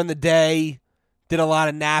 During the day, did a lot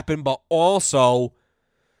of napping, but also,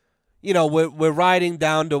 we're riding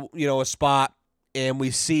down to, a spot, and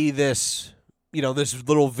we see this, this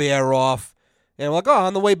little veer off, and we're like, oh,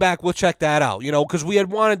 on the way back, we'll check that out, because we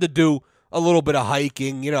had wanted to do a little bit of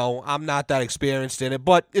hiking. I'm not that experienced in it,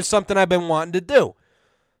 but it's something I've been wanting to do.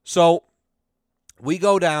 So we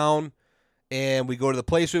go down, and we go to the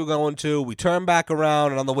place we were going to. We turn back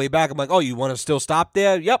around, and on the way back, I'm like, oh, you want to still stop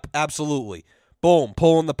there? Yep, absolutely. Boom,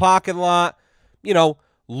 pull in the parking lot.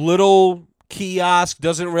 Little kiosk,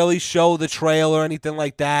 doesn't really show the trail or anything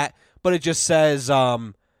like that, but it just says,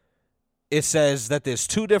 that there's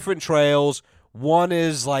 2 different trails. One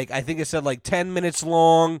is I think it said 10 minutes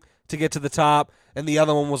long to get to the top, and the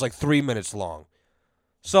other one was 3 minutes long.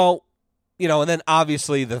 So, and then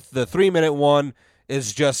obviously the 3-minute one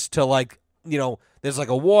is just to there's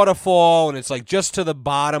a waterfall, and it's just to the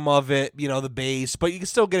bottom of it, the base, but you can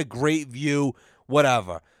still get a great view,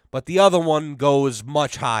 whatever. But the other one goes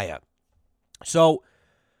much higher. So,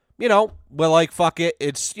 we're like, fuck it.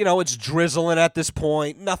 It's, it's drizzling at this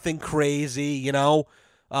point. Nothing crazy,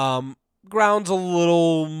 Ground's a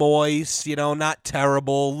little moist, not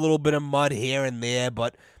terrible. A little bit of mud here and there,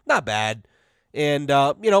 but not bad. And,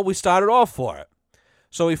 we started off for it.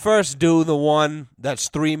 So we first do the one that's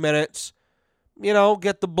 3 minutes.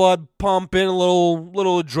 Get the blood pumping, a little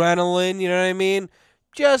adrenaline, you know what I mean?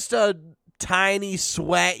 Just a tiny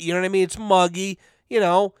sweat, you know what I mean? It's muggy,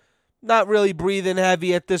 not really breathing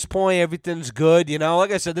heavy at this point. Everything's good,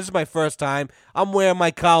 Like I said, this is my first time. I'm wearing my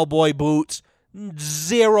cowboy boots,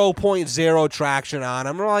 0.0 traction on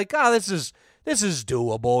them. We're like, oh, this is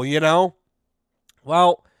doable,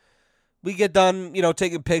 Well, we get done,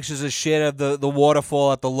 taking pictures of shit of the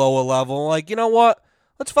waterfall at the lower level. Like, you know what?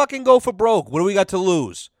 Let's fucking go for broke. What do we got to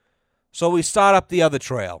lose? So we start up the other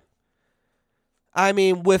trail. I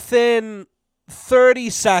mean, within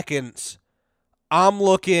 30 seconds, I'm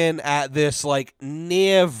looking at this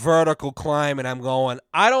near vertical climb, and I'm going,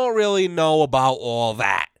 I don't really know about all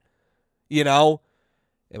that. you know?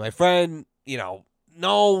 And my friend,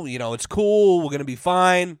 no, it's cool. We're going to be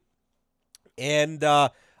fine. And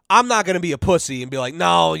I'm not going to be a pussy and be like,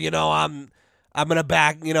 no, I'm going to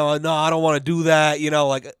back, no, I don't want to do that.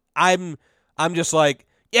 Like I'm just like,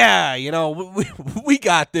 yeah, we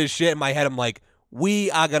got this shit. In my head, I'm like, we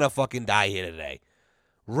are going to fucking die here today.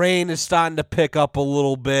 Rain is starting to pick up a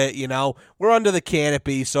little bit, We're under the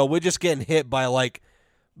canopy, so we're just getting hit by, like,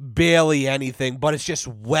 barely anything, but it's just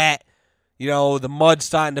wet. The mud's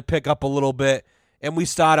starting to pick up a little bit, and we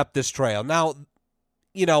start up this trail. Now,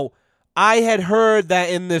 I had heard that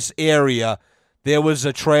in this area, there was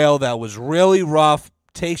a trail that was really rough,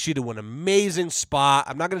 takes you to an amazing spot.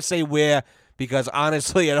 I'm not going to say where, because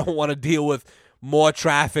honestly, I don't want to deal with more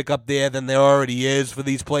traffic up there than there already is for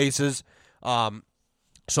these places.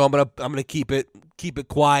 So I'm gonna keep it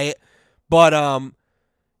quiet. But I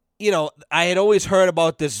had always heard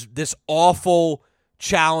about this awful,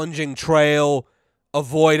 challenging trail,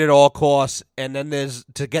 avoid at all costs, and then there's,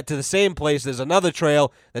 to get to the same place, there's another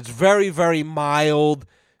trail that's very, very mild,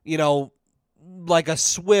 like a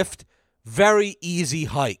swift, very easy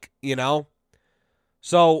hike,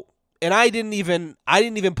 So, and I didn't even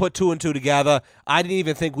put two and two together. I didn't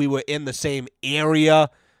even think we were in the same area.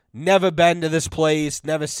 Never been to this place,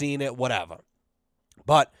 never seen it, whatever.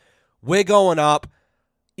 But we're going up,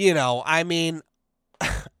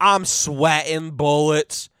 I'm sweating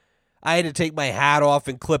bullets. I had to take my hat off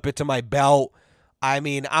and clip it to my belt.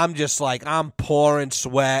 I'm just like, I'm pouring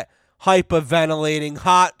sweat, hyperventilating,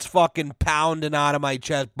 heart's fucking pounding out of my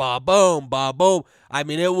chest, ba-boom, ba-boom.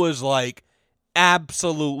 It was like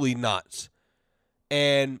absolutely nuts.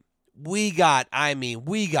 And we got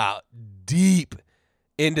deep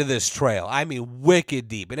into this trail. Wicked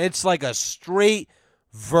deep. And it's like a straight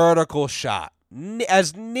vertical shot.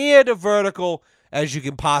 As near to vertical as you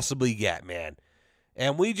can possibly get, man.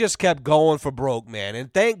 And we just kept going for broke, man.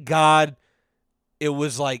 And thank God it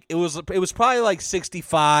was probably like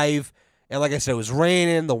 65. And like I said, it was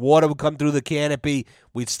raining. The water would come through the canopy.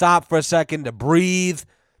 We'd stop for a second to breathe.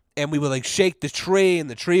 And we would like shake the tree, and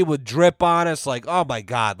the tree would drip on us. Like, oh my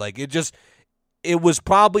God. Like it was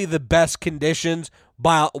probably the best conditions,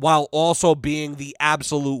 while also being the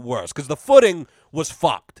absolute worst, because the footing was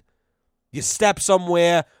fucked. You step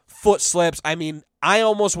somewhere, foot slips. I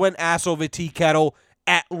almost went ass over tea kettle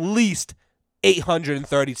at least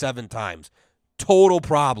 837 times. Total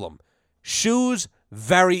problem. Shoes,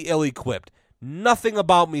 very ill-equipped. Nothing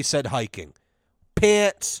about me said hiking.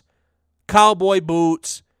 Pants, cowboy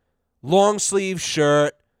boots, long sleeve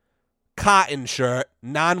shirt, cotton shirt,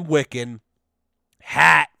 non-wicking,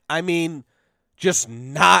 hat. Just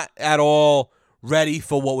not at all ready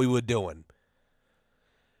for what we were doing.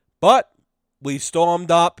 But we stormed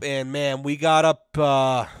up, and man, we got up,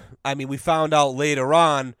 we found out later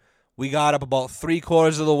on, we got up about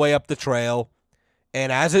 3/4 of the way up the trail,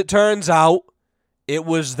 and as it turns out, it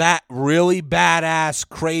was that really badass,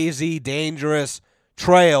 crazy, dangerous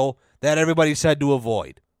trail that everybody said to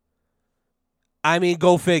avoid.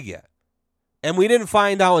 Go figure. And we didn't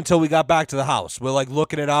find out until we got back to the house. We're like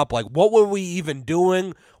looking it up, like what were we even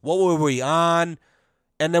doing? What were we on?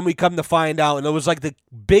 And then we come to find out, and it was like the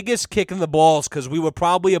biggest kick in the balls, because we were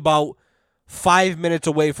probably about 5 minutes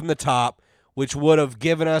away from the top, which would have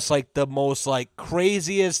given us like the most like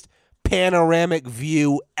craziest panoramic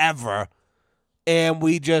view ever. And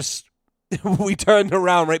we just, we turned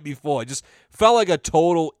around right before. It just felt like a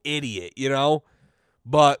total idiot,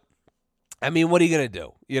 But what are you going to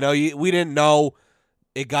do? We didn't know.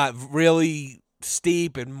 It got really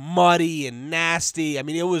steep and muddy and nasty.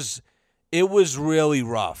 It was really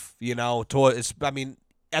rough,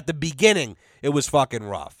 at the beginning, it was fucking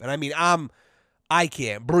rough. And I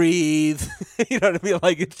can't breathe. You know what I mean?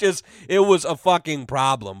 Like, it was a fucking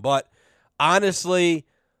problem. But honestly,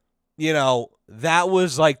 that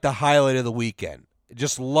was like the highlight of the weekend.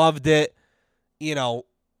 Just loved it.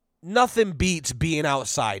 Nothing beats being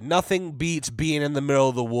outside. Nothing beats being in the middle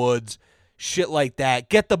of the woods. Shit like that.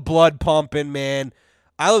 Get the blood pumping, man.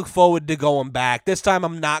 I look forward to going back. This time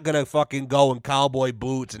I'm not going to fucking go in cowboy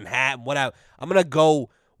boots and hat and whatever. I'm going to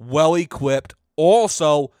go well-equipped.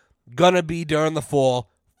 Also, going to be during the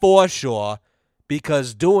fall for sure,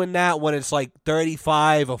 because doing that when it's like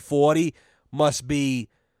 35 or 40 must be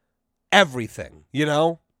everything,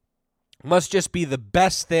 Must just be the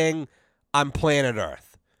best thing on planet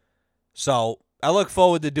Earth. So I look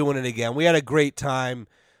forward to doing it again. We had a great time,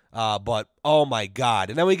 but oh my God.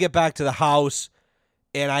 And then we get back to the house,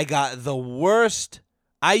 and I got the worst.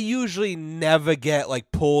 I usually never get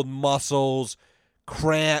like pulled muscles,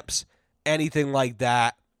 cramps, anything like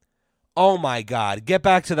that. Oh my God. Get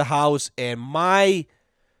back to the house, and my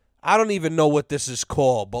I don't even know what this is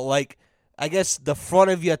called, but like, I guess the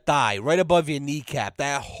front of your thigh, right above your kneecap,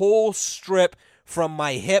 that whole strip from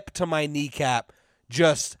my hip to my kneecap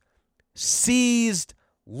just seized,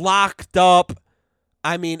 locked up.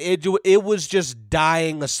 I mean, it was just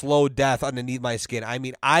dying a slow death underneath my skin. I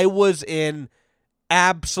mean, I was in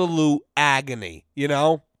absolute agony, you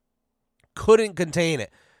know? Couldn't contain it.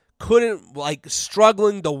 Couldn't, like,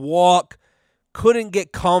 struggling to walk. Couldn't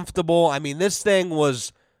get comfortable. I mean, this thing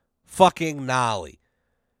was fucking gnarly.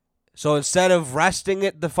 So instead of resting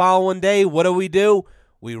it the following day, what do?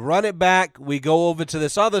 We run it back. We go over to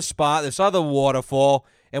this other spot, this other waterfall,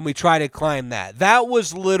 and we try to climb that. That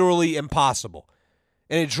was literally impossible.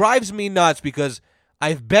 And it drives me nuts because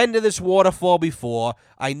I've been to this waterfall before.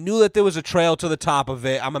 I knew that there was a trail to the top of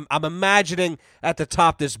it. I'm imagining at the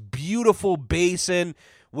top this beautiful basin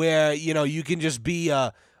where, you know, you can just be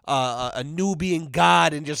a Nubian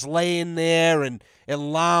god and just lay in there and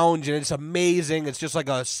lounge, and it's amazing. It's just like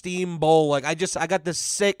a steam bowl. Like, I got this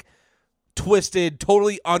sick, twisted,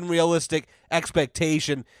 totally unrealistic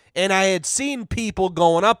expectation. And I had seen people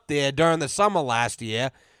going up there during the summer last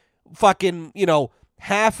year, fucking, you know,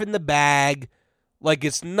 half in the bag, like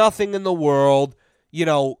it's nothing in the world, you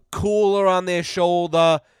know, cooler on their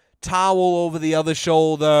shoulder, towel over the other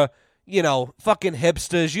shoulder, you know, fucking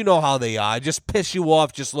hipsters, you know how they are, just piss you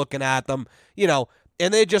off just looking at them, you know,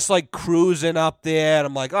 and they're just like cruising up there, and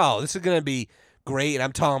I'm like, oh, this is going to be great, and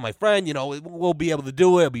I'm telling my friend, you know, we'll be able to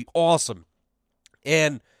do it, it'll be awesome.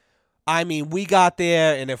 And, I mean, we got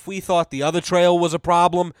there, and if we thought the other trail was a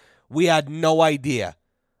problem, we had no idea.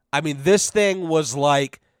 I mean, this thing was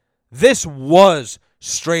like, this was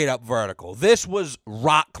straight up vertical. This was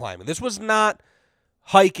rock climbing. This was not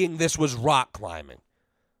hiking, this was rock climbing.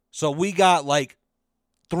 So we got like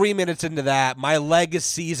 3 minutes into that. My leg is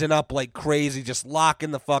seizing up like crazy, just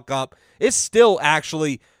locking the fuck up. It's still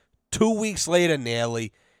actually 2 weeks later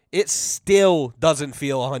nearly. It still doesn't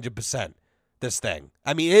feel 100%, this thing.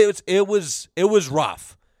 I mean, it was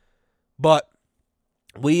rough. But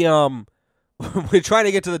we're trying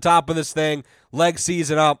to get to the top of this thing, leg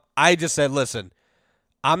seizing up. I just said, listen,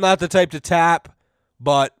 I'm not the type to tap,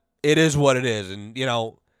 but it is what it is. And, you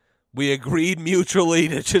know, we agreed mutually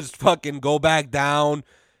to just fucking go back down.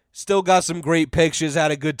 Still got some great pictures,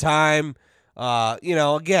 had a good time. You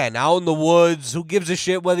know, again, out in the woods, who gives a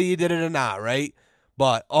shit whether you did it or not, right?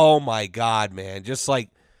 But, oh my God, man, just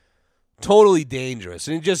like totally dangerous.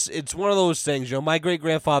 And it's one of those things, you know, my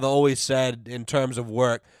great-grandfather always said in terms of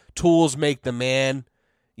work, tools make the man,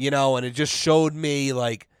 you know, and it just showed me,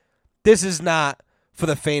 like, this is not for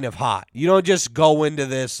the faint of heart. You don't just go into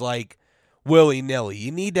this, like, willy-nilly.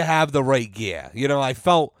 You need to have the right gear. You know, I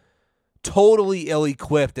felt totally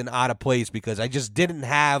ill-equipped and out of place because I just didn't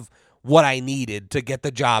have what I needed to get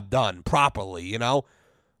the job done properly, you know?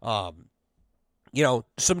 You know,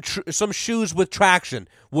 some shoes with traction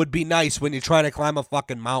would be nice when you're trying to climb a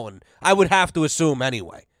fucking mountain. I would have to assume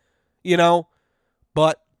anyway, you know?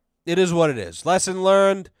 But it is what it is. Lesson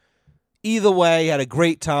learned. Either way, had a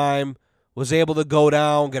great time. Was able to go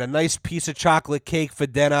down, get a nice piece of chocolate cake for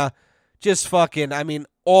dinner. Just fucking, I mean,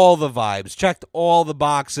 all the vibes. Checked all the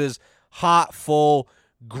boxes. Hot, full,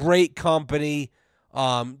 great company.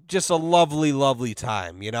 Just a lovely, lovely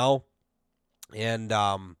time, you know? And,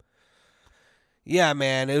 yeah,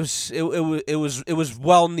 man, it was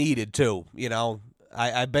well needed too, you know?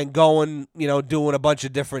 I've been going, you know, doing a bunch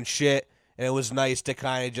of different shit, and it was nice to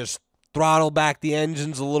kind of just throttle back the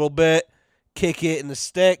engines a little bit, kick it in the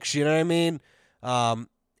sticks, you know what I mean?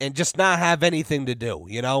 And just not have anything to do,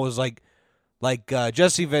 you know? It was like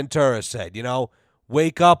Jesse Ventura said, you know,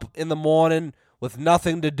 wake up in the morning with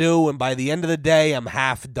nothing to do, and by the end of the day, I'm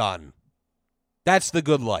half done. That's the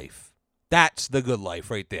good life. That's the good life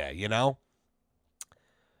right there, you know?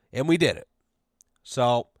 And we did it.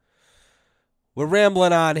 So, we're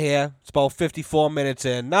rambling on here. It's about 54 minutes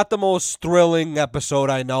in. Not the most thrilling episode,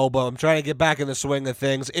 I know, but I'm trying to get back in the swing of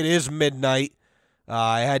things. It is midnight.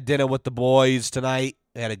 I had dinner with the boys tonight.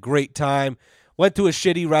 I had a great time. Went to a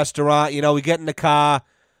shitty restaurant. You know, we get in the car.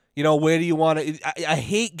 You know, where do you want to... I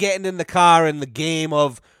hate getting in the car in the game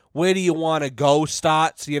of where do you want to go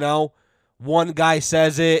starts, you know? One guy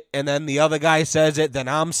says it, and then the other guy says it, then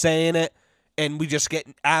I'm saying it, and we just get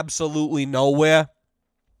absolutely nowhere.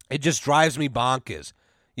 It just drives me bonkers,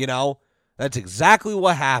 you know? That's exactly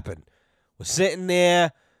what happened. We're sitting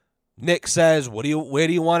there. Nick says, where do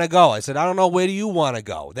you want to go? I said, I don't know. Where do you want to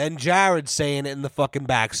go? Then Jared's saying it in the fucking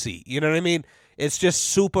back seat. You know what I mean? It's just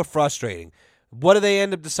super frustrating. What do they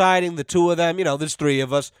end up deciding? The two of them, you know, there's three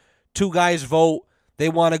of us. Two guys vote. They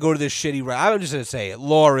want to go to this shitty I'm just going to say it.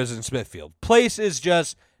 Laura's in Smithfield. Place is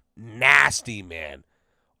just nasty, man.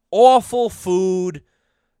 Awful food.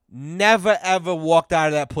 Never, ever walked out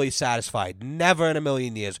of that place satisfied. Never in a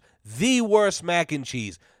million years. The worst mac and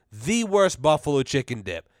cheese. The worst buffalo chicken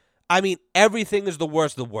dip. I mean, everything is the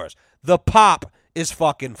worst of the worst. The pop is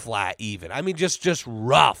fucking flat even. I mean, just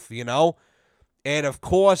rough, you know? And, of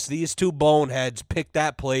course, these two boneheads picked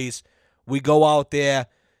that place. We go out there,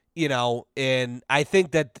 you know, and I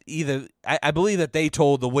think that I believe that they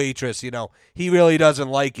told the waitress, you know, he really doesn't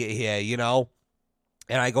like it here, you know?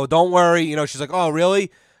 And I go, don't worry. You know, she's like, oh,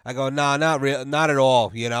 really? I go, nah, not at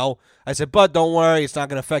all, you know? I said, but don't worry. It's not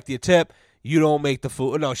going to affect your tip. You don't make the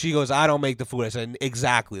food. No, she goes, I don't make the food. I said,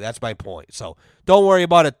 exactly. That's my point. So don't worry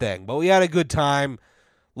about a thing. But we had a good time.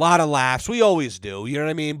 A lot of laughs. We always do. You know what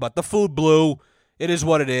I mean? But the food blew. It is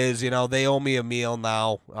what it is. You know, they owe me a meal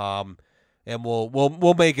now. And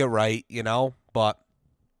we'll make it right, you know? But,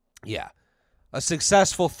 yeah. A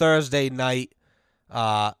successful Thursday night.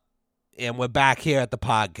 And we're back here at the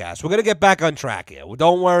podcast. We're going to get back on track here. Well,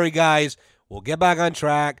 don't worry, guys. We'll get back on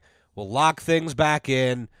track. We'll lock things back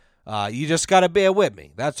in. You just got to bear with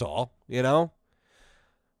me. That's all, you know?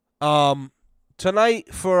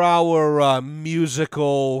 Tonight for our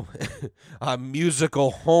musical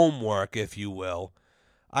musical homework, if you will,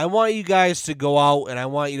 I want you guys to go out and I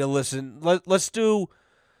want you to listen. Let's do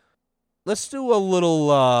a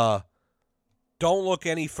little Don't Look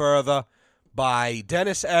Any Further by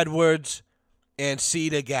Dennis Edwards and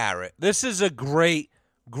Sida Garrett. This is a great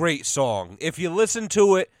song. If you listen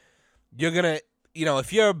to it, you're going to, you know,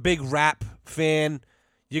 if you're a big rap fan,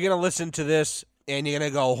 you're going to listen to this and you're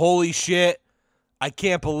going to go, holy shit, I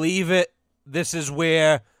can't believe it. This is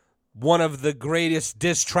where one of the greatest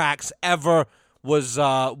diss tracks ever was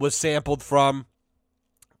sampled from.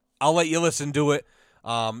 I'll let you listen to it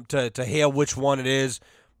to hear which one it is,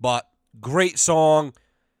 but great song.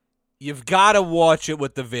 You've got to watch it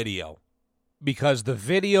with the video because the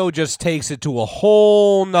video just takes it to a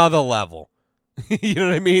whole nother level. You know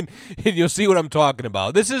what I mean? And you'll see what I'm talking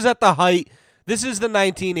about. This is at the height. This is the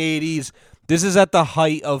 1980s. This is at the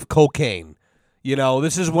height of cocaine. You know,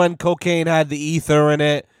 this is when cocaine had the ether in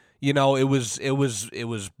it. You know, it was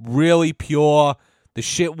really pure. The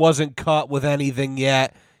shit wasn't cut with anything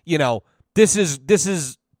yet. You know, this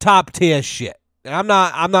is top tier shit. And I'm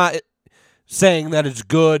not saying that it's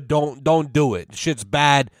good. Don't do it. Shit's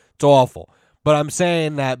bad. It's awful. But I'm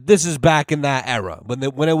saying that this is back in that era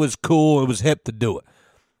when it was cool, it was hip to do it.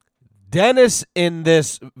 Dennis in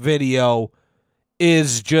this video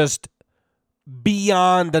is just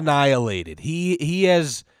beyond annihilated. He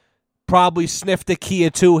has probably sniffed a key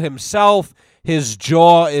or two himself. His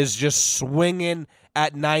jaw is just swinging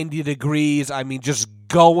at 90 degrees. I mean, just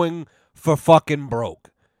going for fucking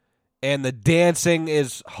broke. And the dancing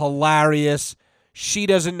is hilarious. She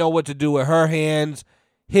doesn't know what to do with her hands.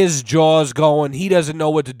 His jaw's going. He doesn't know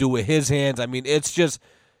what to do with his hands. I mean, it's just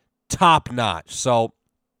top notch. So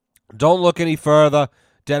don't look any further.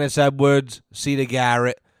 Dennis Edwards, Sida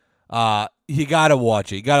Garrett. You got to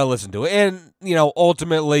watch it. You got to listen to it. And, you know,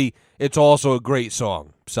 ultimately, it's also a great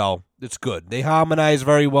song. So it's good. They harmonize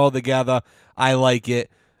very well together. I like it.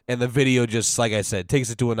 And the video just, like I said, takes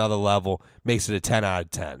it to another level. Makes it a 10 out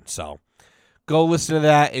of 10. So go listen to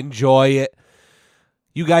that. Enjoy it.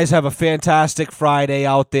 You guys have a fantastic Friday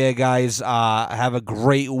out there, guys. Have a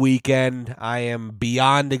great weekend. I am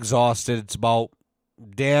beyond exhausted. It's about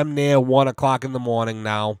damn near 1 o'clock in the morning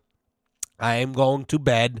now. I am going to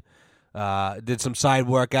bed. Did some side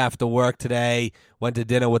work after work today. Went to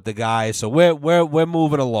dinner with the guys. So we're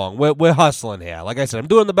moving along. We're hustling here. Like I said, I'm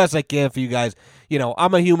doing the best I can for you guys. You know,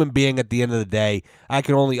 I'm a human being at the end of the day. I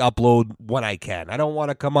can only upload when I can. I don't want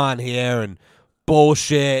to come on here and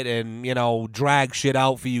bullshit and, you know, drag shit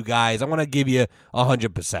out for you guys. I want to give you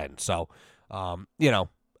 100%. So, you know,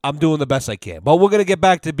 I'm doing the best I can. But we're going to get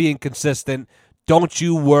back to being consistent. Don't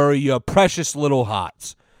you worry, your precious little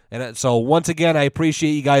hearts. And so, once again, I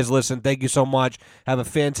appreciate you guys listening. Thank you so much. Have a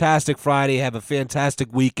fantastic Friday. Have a fantastic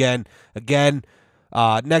weekend. Again,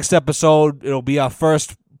 next episode, it'll be our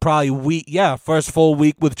first first full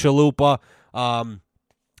week with Chalupa.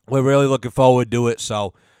 We're really looking forward to it.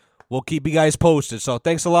 So, we'll keep you guys posted. So,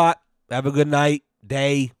 thanks a lot. Have a good night,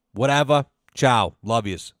 day, whatever. Ciao. Love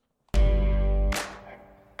yous.